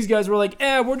Star. These guys were like,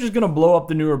 we're just gonna blow up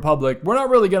the New Republic. We're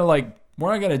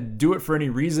not gonna do it for any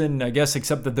reason, I guess,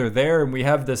 except that they're there and we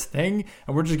have this thing,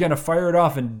 and we're just gonna fire it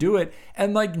off and do it.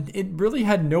 And like, it really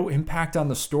had no impact on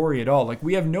the story at all. Like,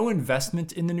 we have no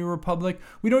investment in the New Republic.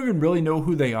 We don't even really know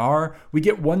who they are. We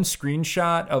get one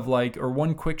screenshot of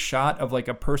one quick shot of like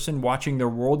a person watching their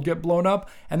world get blown up,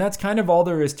 and that's kind of all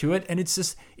there is to it. And it's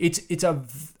just it's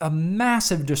a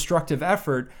massive destructive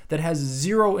effort that has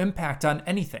zero impact on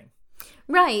anything.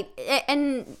 Right.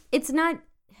 And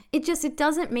it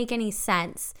doesn't make any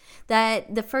sense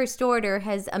that the First Order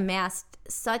has amassed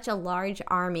such a large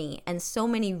army and so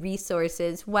many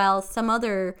resources while some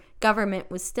other government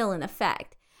was still in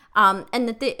effect. And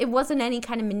that it wasn't any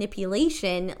kind of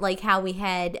manipulation like how we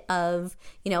had of,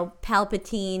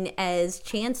 Palpatine as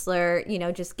Chancellor,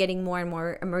 just getting more and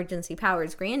more emergency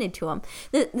powers granted to him.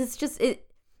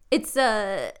 It's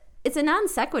a non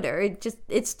sequitur.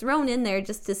 It's thrown in there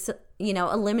just to,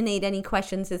 eliminate any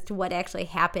questions as to what actually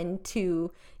happened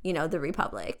to, the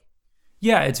Republic.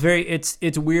 Yeah,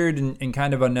 it's weird and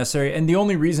kind of unnecessary. And the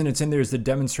only reason it's in there is to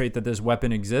demonstrate that this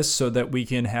weapon exists so that we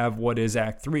can have what is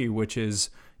Act 3, which is,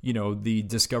 the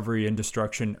discovery and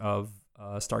destruction of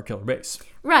Starkiller Base.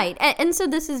 Right. And so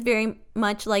this is very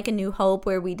much like A New Hope,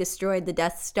 where we destroyed the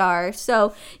Death Star.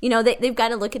 So, they've got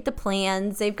to look at the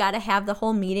plans. They've got to have the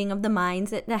whole meeting of the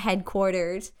minds at the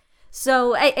headquarters.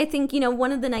 So I think,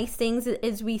 one of the nice things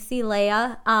is we see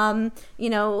Leia,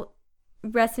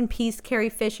 rest in peace, Carrie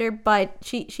Fisher, but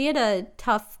she had a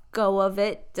tough go of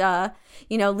it,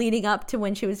 leading up to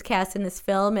when she was cast in this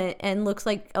film, and looks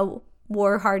like a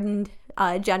war-hardened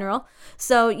general.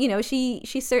 So,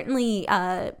 she certainly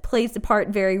plays the part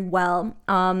very well.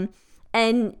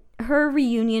 And her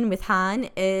reunion with Han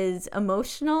is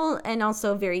emotional and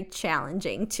also very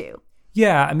challenging too.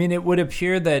 Yeah, I mean, it would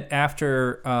appear that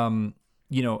after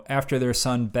their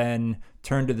son Ben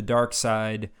turned to the dark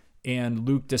side and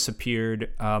Luke disappeared,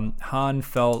 Han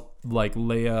felt like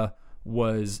Leia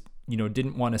was,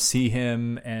 didn't want to see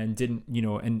him and didn't,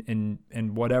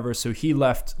 and whatever. So he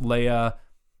left Leia.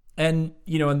 And,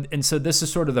 and so this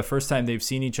is sort of the first time they've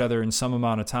seen each other in some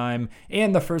amount of time,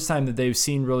 and the first time that they've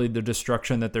seen really the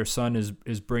destruction that their son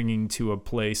is bringing to a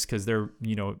place, because they're,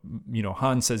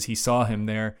 Han says he saw him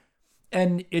there.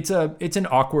 And it's an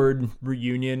awkward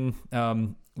reunion.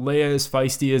 Leia is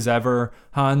feisty as ever.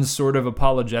 Han's sort of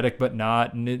apologetic, but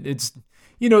not. And it's,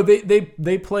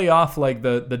 they play off like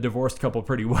the divorced couple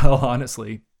pretty well,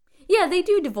 honestly. Yeah, they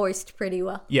do divorced pretty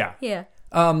well. Yeah. Yeah.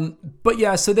 But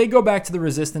yeah, so they go back to the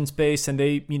Resistance base and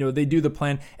they do the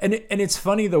plan. And it's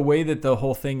funny the way that the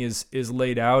whole thing is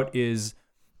laid out is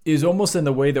almost in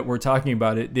the way that we're talking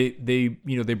about it. They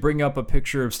bring up a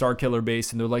picture of Starkiller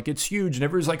Base and they're like, it's huge. And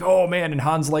everyone's like, oh man. And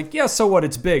Han's like, yeah, so what?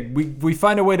 It's big. We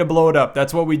find a way to blow it up.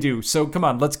 That's what we do. So come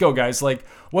on, let's go, guys. Like,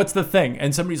 what's the thing?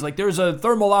 And somebody's like, there's a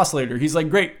thermal oscillator. He's like,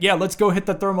 great. Yeah, let's go hit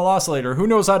the thermal oscillator. Who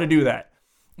knows how to do that?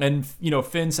 And,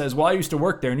 Finn says, well, I used to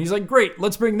work there. And he's like, great,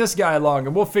 let's bring this guy along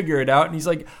and we'll figure it out. And he's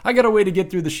like, I got a way to get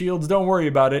through the shields. Don't worry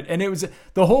about it. And it was,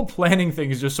 the whole planning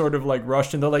thing is just sort of like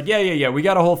rushed. And they're like, yeah, we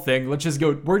got a whole thing. We're just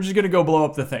going to go blow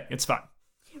up the thing. It's fine.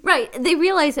 Right. They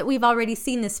realize that we've already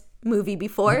seen this movie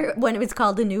before when it was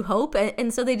called A New Hope.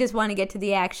 And so they just want to get to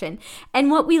the action.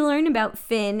 And what we learn about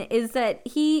Finn is that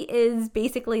he is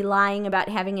basically lying about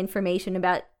having information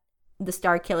about the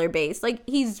Starkiller Base. Like,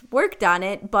 he's worked on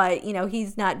it, but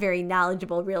he's not very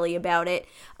knowledgeable really about it.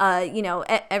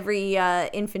 Every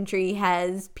infantry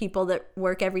has people that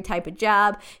work every type of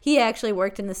job. He actually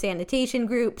worked in the sanitation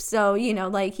group, so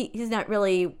he's not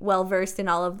really well versed in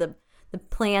all of the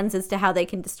plans as to how they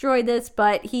can destroy this,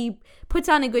 but he puts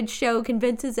on a good show,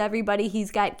 convinces everybody he's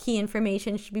got key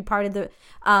information, should be part of the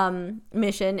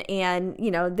mission, and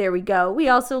there we go. We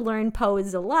also learn Poe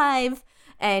is alive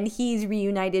and he's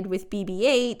reunited with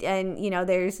BB-8, and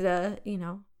there's a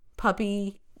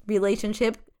puppy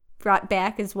relationship brought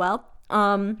back as well.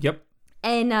 Yep.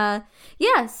 And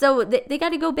so they got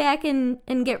to go back and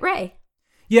get Rey.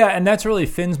 Yeah, and that's really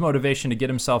Finn's motivation to get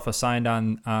himself assigned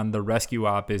on the rescue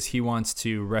op, is he wants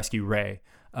to rescue Rey.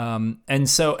 And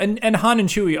Han and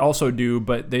Chewie also do,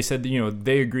 but they said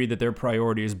they agree that their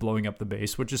priority is blowing up the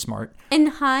base, which is smart. And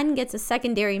Han gets a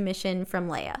secondary mission from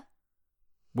Leia,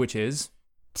 which is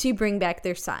to bring back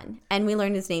their son, and we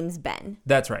learn his name's Ben.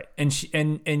 That's right. And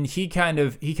he kind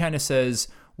of says,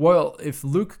 well, if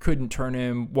Luke couldn't turn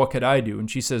him, what could I do?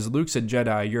 And she says, Luke's a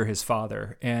Jedi, you're his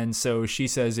father. And so she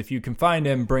says, if you can find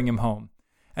him, bring him home.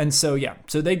 And so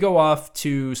so they go off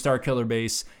to Starkiller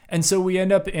Base, and so we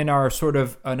end up in our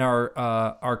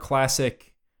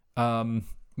classic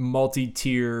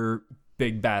multi-tier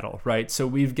big battle, right? So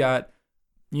we've got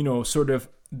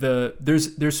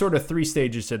there's sort of three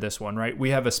stages to this one, right? We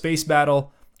have a space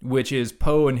battle, which is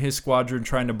Poe and his squadron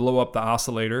trying to blow up the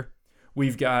oscillator.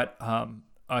 We've got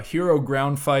a hero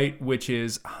ground fight, which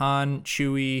is Han,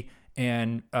 Chewie,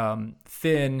 and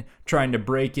Finn trying to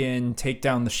break in, take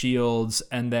down the shields,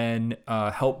 and then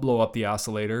help blow up the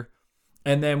oscillator.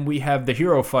 And then we have the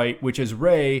hero fight, which is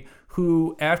Rey,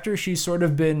 who, after she's sort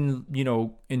of been,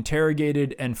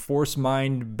 interrogated and force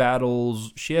mind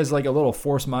battles, she has like a little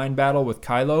force mind battle with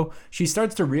Kylo. She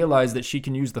starts to realize that she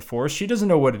can use the Force. She doesn't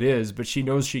know what it is, but she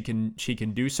knows she can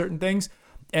do certain things.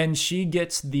 And she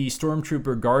gets the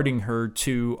stormtrooper guarding her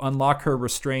to unlock her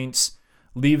restraints,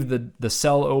 leave the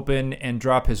cell open, and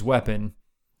drop his weapon.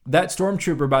 That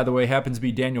stormtrooper, by the way, happens to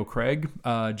be Daniel Craig,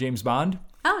 James Bond.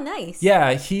 Oh, nice.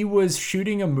 Yeah, he was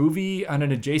shooting a movie on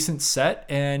an adjacent set,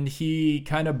 and he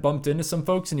kind of bumped into some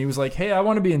folks, and he was like, hey, I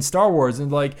want to be in Star Wars.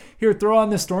 And like, here, throw on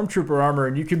this stormtrooper armor,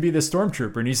 and you can be the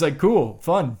stormtrooper. And he's like, cool,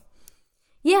 fun.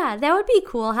 Yeah, that would be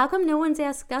cool. How come no one's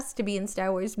asked us to be in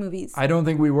Star Wars movies? I don't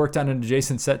think we worked on an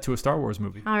adjacent set to a Star Wars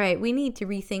movie. All right, we need to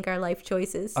rethink our life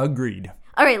choices. Agreed.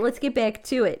 All right, let's get back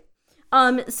to it.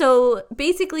 So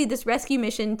basically this rescue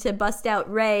mission to bust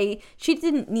out Rey, she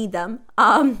didn't need them.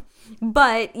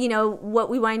 But, what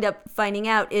we wind up finding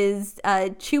out is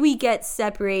Chewie gets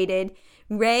separated,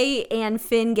 Rey and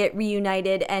Finn get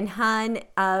reunited, and Han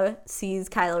sees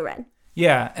Kylo Ren.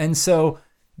 Yeah, and so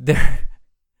there,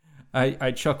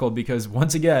 I chuckle because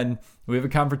once again, we have a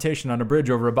confrontation on a bridge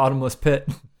over a bottomless pit.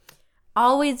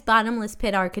 Always bottomless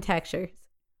pit architecture.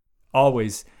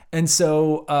 Always. And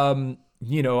so,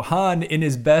 Han in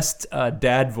his best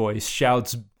dad voice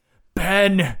shouts,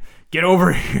 "Ben, get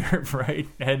over here," right?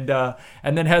 And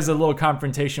then has a little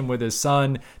confrontation with his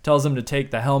son, tells him to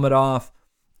take the helmet off.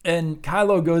 And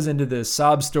Kylo goes into this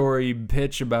sob story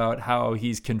pitch about how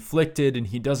he's conflicted and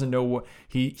he doesn't know what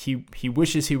he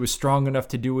wishes he was strong enough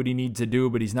to do what he needs to do,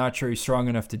 but he's not sure he's strong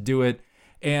enough to do it.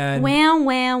 And wow.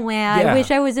 Yeah. I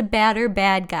wish I was a badder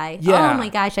bad guy. Yeah. Oh my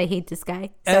gosh, I hate this guy.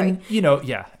 Sorry. And,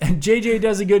 And JJ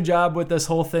does a good job with this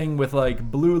whole thing with like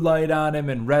blue light on him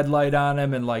and red light on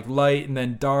him and like light and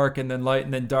then dark and then light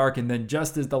and then dark. And then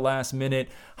just as the last minute,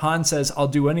 Han says, "I'll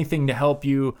do anything to help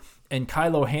you." And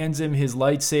Kylo hands him his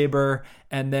lightsaber.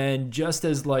 And then just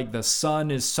as like the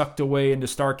sun is sucked away into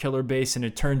Starkiller Base and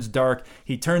it turns dark,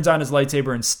 he turns on his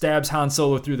lightsaber and stabs Han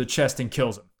Solo through the chest and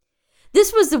kills him.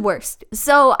 This was the worst.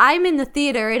 So I'm in the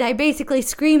theater and I basically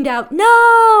screamed out,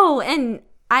 "No!" And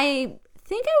I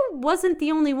think I wasn't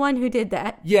the only one who did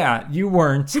that. Yeah, you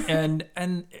weren't.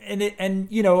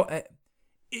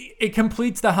 It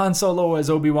completes the Han Solo as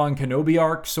Obi-Wan Kenobi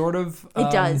arc, sort of. It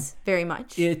does, very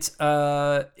much.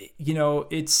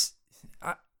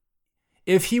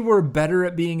 If he were better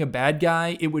at being a bad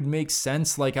guy, it would make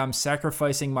sense. Like, I'm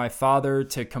sacrificing my father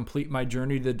to complete my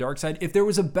journey to the dark side. If there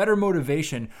was a better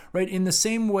motivation, right? In the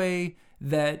same way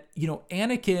that,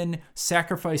 Anakin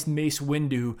sacrificed Mace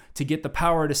Windu to get the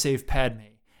power to save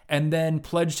Padme and then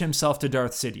pledged himself to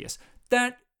Darth Sidious.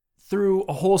 That, through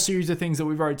a whole series of things that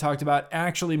we've already talked about,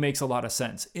 actually makes a lot of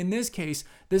sense. In this case,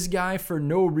 this guy, for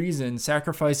no reason,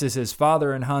 sacrifices his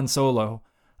father and Han Solo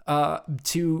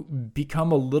to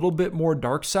become a little bit more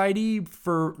dark-sidey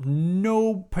for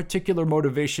no particular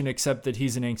motivation except that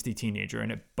he's an angsty teenager,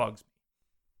 and it bugs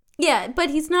me. Yeah, but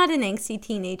he's not an angsty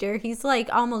teenager. He's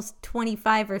like almost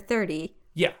 25 or 30.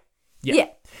 Yeah.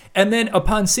 And then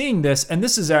upon seeing this, and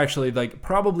this is actually like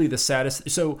probably the saddest.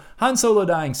 So Han Solo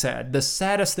dying sad. The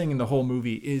saddest thing in the whole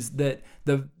movie is that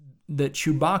that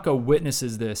Chewbacca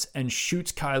witnesses this and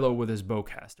shoots Kylo with his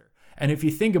bowcaster. And if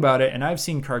you think about it, and I've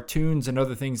seen cartoons and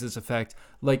other things to this effect,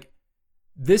 like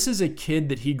this is a kid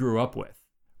that he grew up with,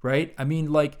 right? I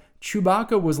mean, like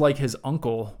Chewbacca was like his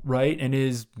uncle, right? And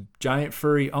his giant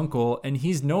furry uncle. And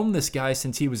he's known this guy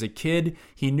since he was a kid.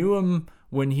 He knew him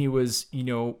when he was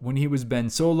Ben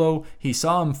Solo. He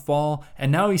saw him fall,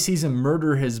 and now he sees him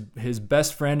murder his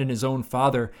best friend and his own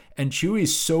father. And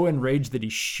Chewie's so enraged that he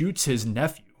shoots his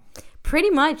nephew.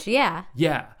 Pretty much, yeah.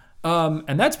 Yeah.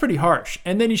 And that's pretty harsh.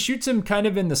 And then he shoots him kind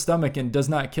of in the stomach and does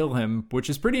not kill him, which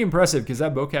is pretty impressive because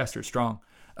that bowcaster's strong.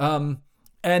 And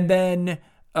then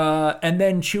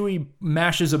Chewie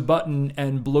mashes a button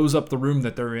and blows up the room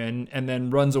that they're in and then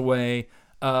runs away.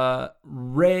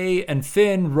 Rey and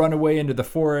Finn run away into the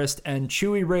forest, and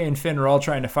Chewie, Rey, and Finn are all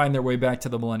trying to find their way back to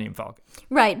the Millennium Falcon.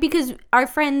 Right, because our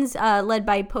friends, led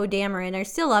by Poe Dameron, are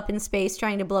still up in space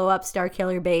trying to blow up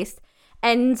Starkiller Base.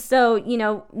 And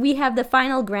so, we have the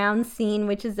final ground scene,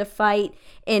 which is a fight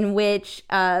in which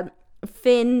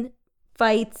Finn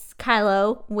fights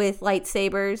Kylo with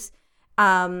lightsabers.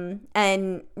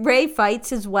 And Rey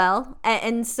fights as well.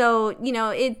 And so,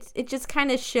 it just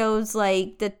kind of shows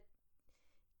like that.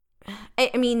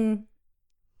 I mean,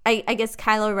 I guess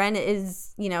Kylo Ren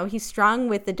is, he's strong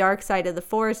with the dark side of the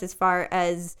Force as far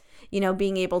as,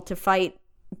 being able to fight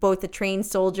both a trained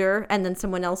soldier and then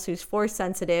someone else who's Force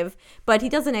sensitive, but he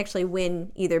doesn't actually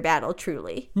win either battle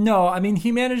truly. No, I mean,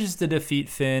 he manages to defeat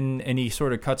Finn and he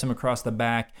sort of cuts him across the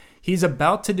back. He's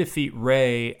about to defeat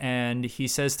Rey and he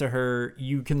says to her,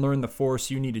 "You can learn the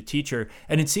Force, you need a teacher."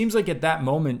 And it seems like at that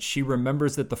moment she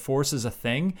remembers that the Force is a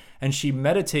thing and she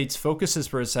meditates, focuses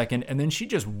for a second, and then she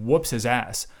just whoops his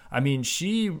ass. I mean,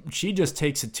 she just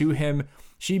takes it to him.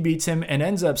 She beats him and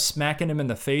ends up smacking him in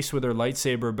the face with her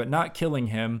lightsaber, but not killing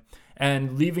him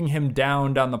and leaving him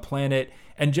downed on the planet.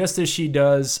 And just as she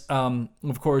does,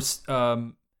 of course,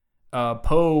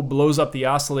 Poe blows up the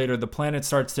oscillator. The planet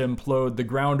starts to implode. The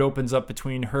ground opens up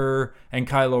between her and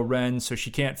Kylo Ren, so she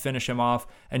can't finish him off.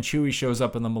 And Chewie shows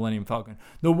up in the Millennium Falcon.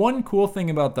 The one cool thing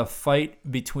about the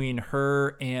fight between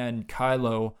her and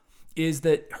Kylo is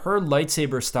that her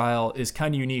lightsaber style is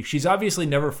kind of unique. She's obviously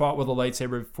never fought with a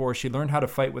lightsaber before. She learned how to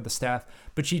fight with a staff,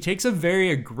 but she takes a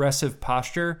very aggressive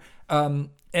posture.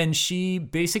 And she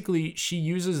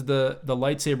uses the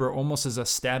lightsaber almost as a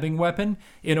stabbing weapon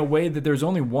in a way that there's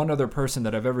only one other person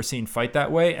that I've ever seen fight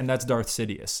that way, and that's Darth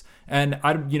Sidious. And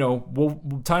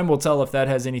time will tell if that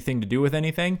has anything to do with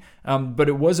anything. But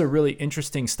it was a really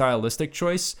interesting stylistic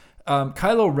choice.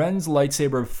 Kylo Ren's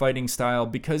lightsaber fighting style,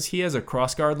 because he has a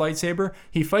crossguard lightsaber,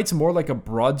 he fights more like a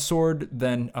broadsword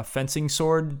than a fencing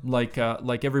sword, like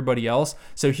everybody else.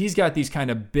 So he's got these kind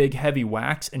of big, heavy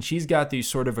whacks, and she's got these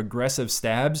sort of aggressive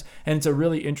stabs, and it's a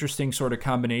really interesting sort of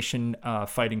combination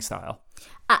fighting style.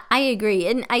 I agree.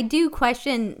 And I do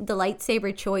question the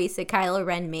lightsaber choice that Kylo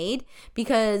Ren made,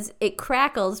 because it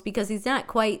crackles because he's not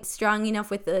quite strong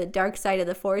enough with the dark side of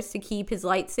the Force to keep his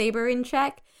lightsaber in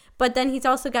check. But then he's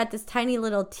also got this tiny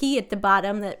little T at the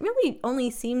bottom that really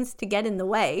only seems to get in the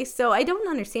way. So I don't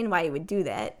understand why he would do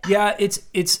that. Yeah,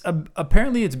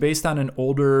 apparently it's based on an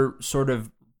older sort of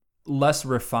less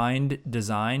refined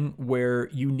design where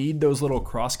you need those little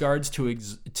cross guards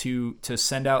to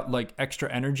send out like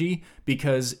extra energy,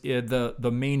 because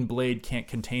the main blade can't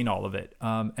contain all of it.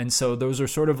 And so those are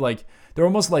sort of like, they're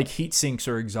almost like heat sinks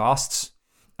or exhausts.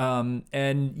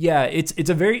 And yeah, it's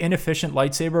a very inefficient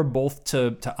lightsaber, both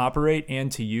to operate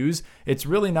and to use. It's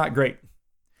really not great,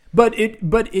 but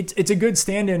it's a good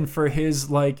stand-in for his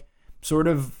like sort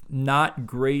of not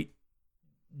great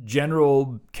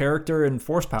general character and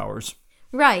force powers.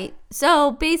 Right.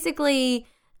 So basically,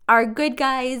 our good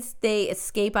guys, they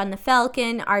escape on the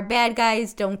Falcon. Our bad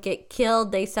guys don't get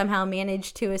killed. They somehow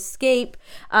manage to escape.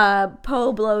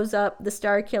 Poe blows up the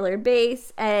Starkiller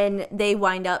base, and they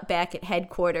wind up back at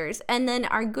headquarters. And then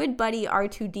our good buddy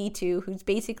R2-D2, who's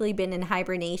basically been in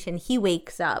hibernation, he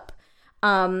wakes up.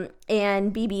 And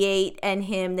BB-8 and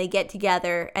him, they get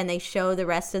together, and they show the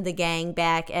rest of the gang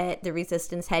back at the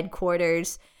Resistance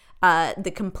headquarters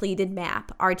the completed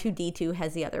map. R2-D2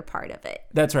 has the other part of it.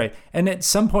 That's right. And at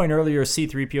some point earlier,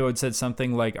 C-3PO had said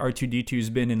something like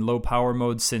R2-D2's been in low power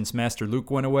mode since Master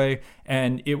Luke went away,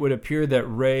 and it would appear that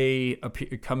Rey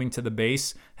coming to the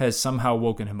base has somehow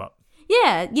woken him up.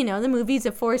 Yeah, the movie's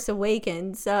A Force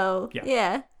Awakens, so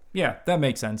yeah. Yeah, that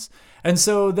makes sense. And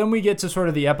so then we get to sort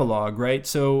of the epilogue, right?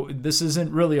 So this isn't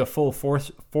really a full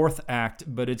fourth act,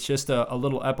 but it's just a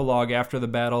little epilogue after the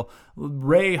battle.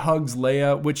 Rey hugs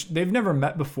Leia, which they've never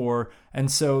met before, and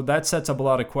so that sets up a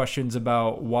lot of questions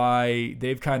about why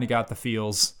they've kind of got the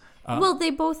feels. Well, they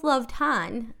both loved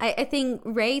Han. I think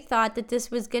Rey thought that this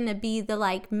was going to be the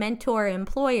like mentor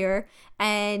employer,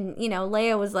 and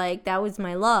Leia was like, that was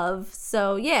my love.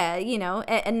 So yeah,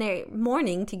 and they're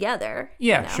mourning together.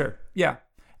 Yeah, sure. Yeah.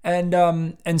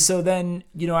 And so then,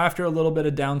 after a little bit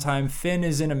of downtime, Finn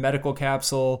is in a medical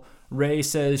capsule. Rey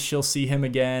says she'll see him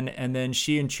again, and then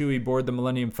she and Chewie board the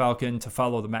Millennium Falcon to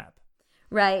follow the map.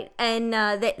 Right. And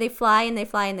they fly and they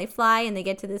fly and they fly, and they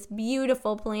get to this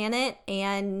beautiful planet,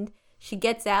 and she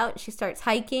gets out, she starts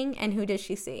hiking, and who does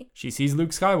she see? She sees Luke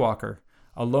Skywalker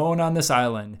alone on this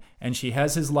island, and she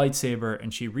has his lightsaber,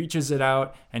 and she reaches it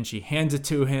out, and she hands it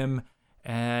to him,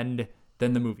 and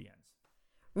then the movie ends.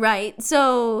 Right.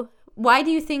 So why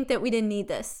do you think that we didn't need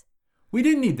this? We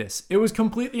didn't need this. It was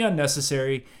completely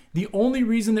unnecessary. The only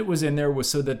reason it was in there was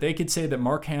so that they could say that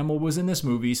Mark Hamill was in this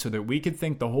movie, so that we could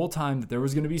think the whole time that there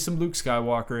was going to be some Luke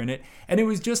Skywalker in it. And it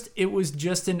was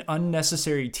just an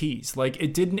unnecessary tease. Like,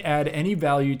 it didn't add any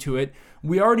value to it.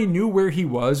 We already knew where he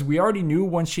was. We already knew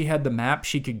once she had the map,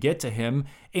 she could get to him.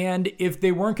 And if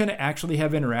they weren't going to actually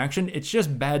have interaction, it's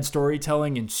just bad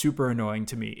storytelling and super annoying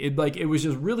to me. It was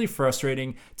just really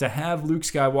frustrating to have Luke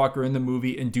Skywalker in the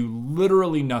movie and do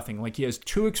literally nothing. Like, he has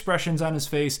 2 expressions on his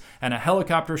face and a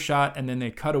helicopter shot, and then they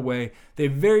cut away. They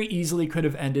very easily could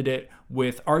have ended it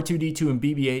with R2-D2 and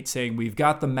BB-8 saying, we've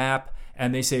got the map,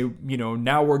 and they say,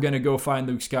 now we're going to go find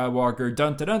Luke Skywalker,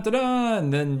 dun dun dun dun dun,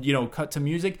 and then, cut to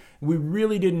music. We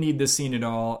really didn't need this scene at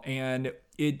all, and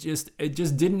it just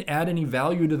didn't add any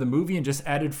value to the movie and just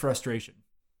added frustration.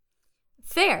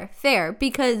 Fair,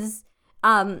 because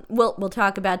we'll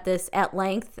talk about this at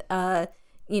length.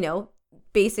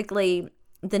 Basically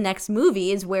the next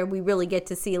movie is where we really get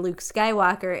to see Luke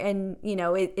Skywalker, and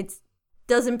it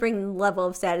doesn't bring the level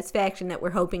of satisfaction that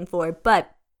we're hoping for,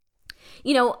 but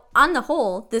on the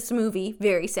whole, this movie,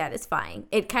 very satisfying.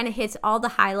 It kind of hits all the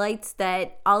highlights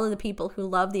that all of the people who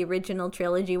love the original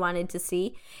trilogy wanted to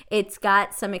see. It's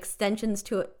got some extensions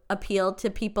to appeal to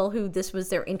people who this was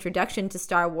their introduction to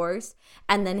Star Wars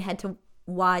and then had to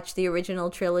watch the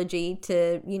original trilogy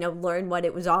to, learn what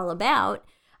it was all about.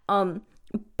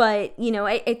 But,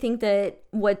 I think that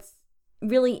what's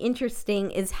really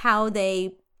interesting is how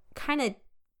they kind of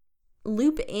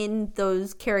loop in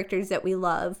those characters that we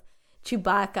love.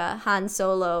 Chewbacca, Han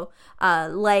Solo,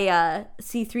 Leia,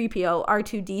 C-3PO,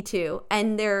 R2-D2,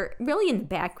 and they're really in the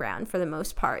background for the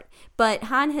most part. But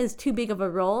Han has too big of a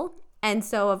role, and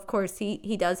so of course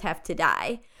he does have to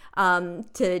die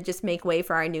to just make way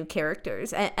for our new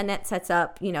characters, and that sets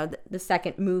up, you know, the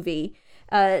second movie.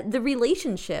 The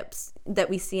relationships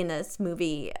that we see in this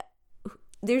movie,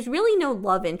 there's really no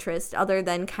love interest other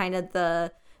than kind of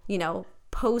the, you know,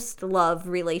 post-love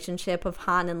relationship of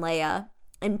Han and Leia,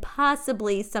 and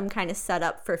possibly some kind of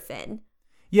setup for Finn.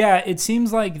 Yeah, it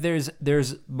seems like there's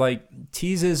like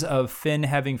teases of Finn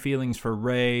having feelings for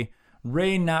Rey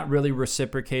not really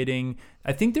reciprocating.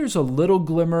 I think there's a little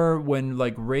glimmer when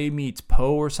like Rey meets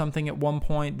Poe or something at one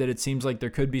point that it seems like there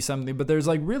could be something, but there's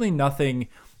like really nothing.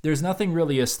 There's nothing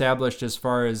really established as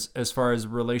far as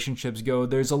relationships go.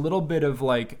 There's a little bit of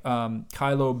like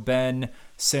Kylo Ben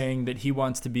saying that he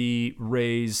wants to be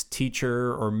Rey's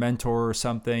teacher or mentor or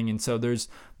something, and so there's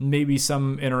maybe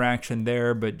some interaction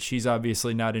there, but she's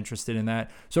obviously not interested in that.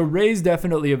 So Rey's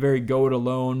definitely a very go it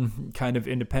alone kind of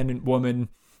independent woman.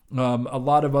 A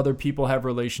lot of other people have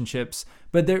relationships,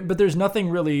 but there's nothing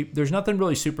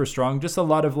really super strong. Just a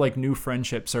lot of like new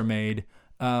friendships are made.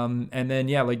 And then,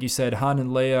 yeah, like you said, Han and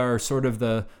Leia are sort of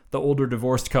the older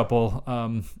divorced couple,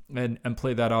 and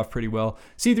play that off pretty well.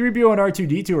 C-3PO and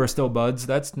R2-D2 are still buds.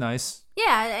 That's nice.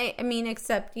 Yeah, I mean,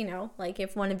 except, you know, like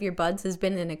if one of your buds has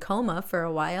been in a coma for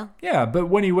a while. Yeah, but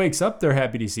when he wakes up, they're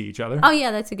happy to see each other. Oh,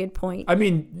 yeah, that's a good point. I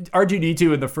mean,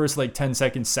 R2-D2 in the first like 10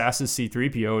 seconds sasses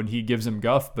C-3PO and he gives him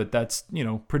guff, but that's, you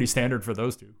know, pretty standard for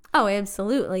those two. Oh,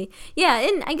 absolutely. Yeah,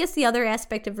 and I guess the other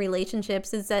aspect of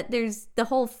relationships is that there's the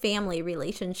whole family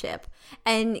relationship.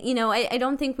 And, you know, I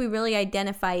don't think we really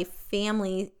identify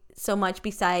family so much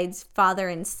besides father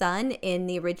and son in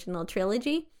the original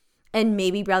trilogy, and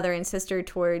maybe brother and sister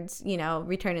towards, you know,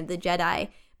 Return of the Jedi.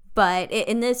 But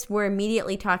in this, we're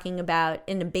immediately talking about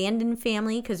an abandoned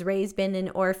family because Rey's been an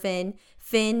orphan,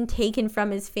 Finn taken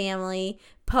from his family,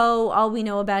 Poe, all we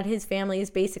know about his family is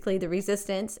basically the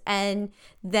Resistance, and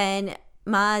then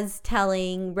Maz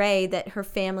telling Rey that her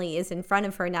family is in front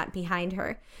of her, not behind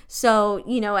her. So,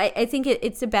 you know, I think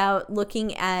it's about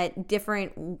looking at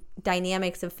different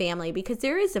dynamics of family, because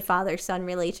there is a father-son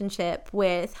relationship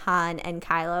with Han and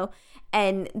Kylo,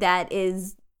 and that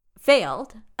is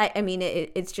failed. I mean,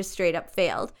 it's just straight up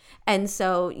failed. And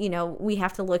so, you know, we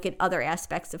have to look at other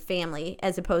aspects of family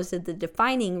as opposed to the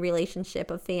defining relationship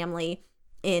of family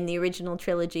in the original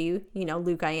trilogy, you know,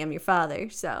 Luke, I am your father.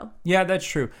 So yeah, that's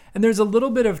true. And there's a little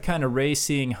bit of kind of Rey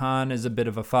seeing Han as a bit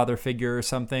of a father figure or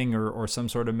something, or some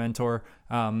sort of mentor.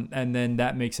 And then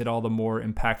that makes it all the more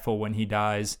impactful when he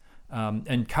dies.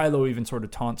 And Kylo even sort of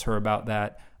taunts her about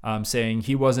that, saying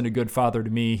he wasn't a good father to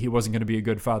me. He wasn't going to be a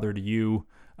good father to you.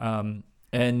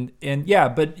 And yeah,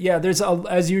 but yeah, there's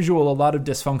as usual a lot of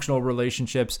dysfunctional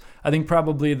relationships. I think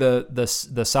probably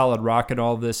the solid rock in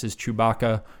all of this is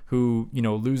Chewbacca, who, you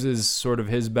know, loses sort of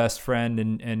his best friend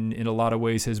and in a lot of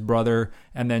ways his brother,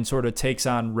 and then sort of takes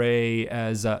on Rey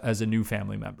as a new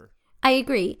family member. I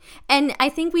agree. And I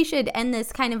think we should end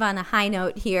this kind of on a high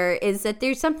note here, is that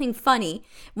there's something funny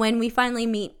when we finally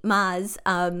meet Maz.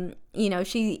 You know,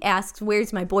 she asks,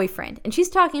 where's my boyfriend? And she's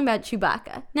talking about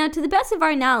Chewbacca. Now, to the best of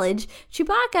our knowledge,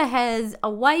 Chewbacca has a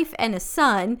wife and a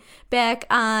son back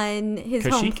on his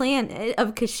home planet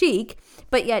of Kashyyyk,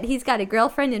 but yet he's got a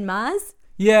girlfriend in Maz.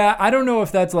 Yeah, I don't know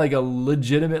if that's like a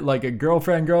legitimate, like a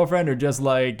girlfriend, or just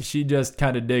like she just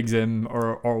kind of digs him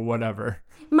or whatever.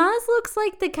 Maz looks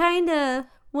like the kind of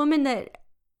woman that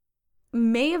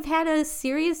may have had a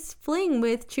serious fling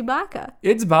with Chewbacca.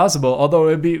 It's possible, although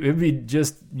it'd be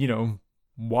just, you know,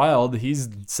 wild. He's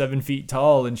 7 feet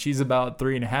tall and she's about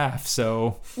 3.5.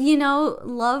 So, you know,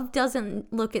 love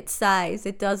doesn't look at size.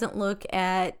 It doesn't look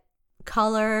at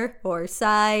color or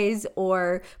size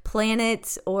or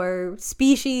planets or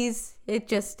species. It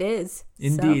just is.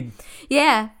 Indeed. So,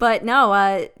 yeah, but no,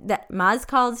 that Maz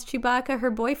calls Chewbacca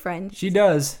her boyfriend. She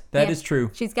does. That is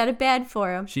true. She's got it bad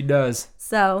for him. She does.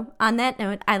 So, on that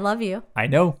note, I love you. I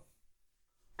know.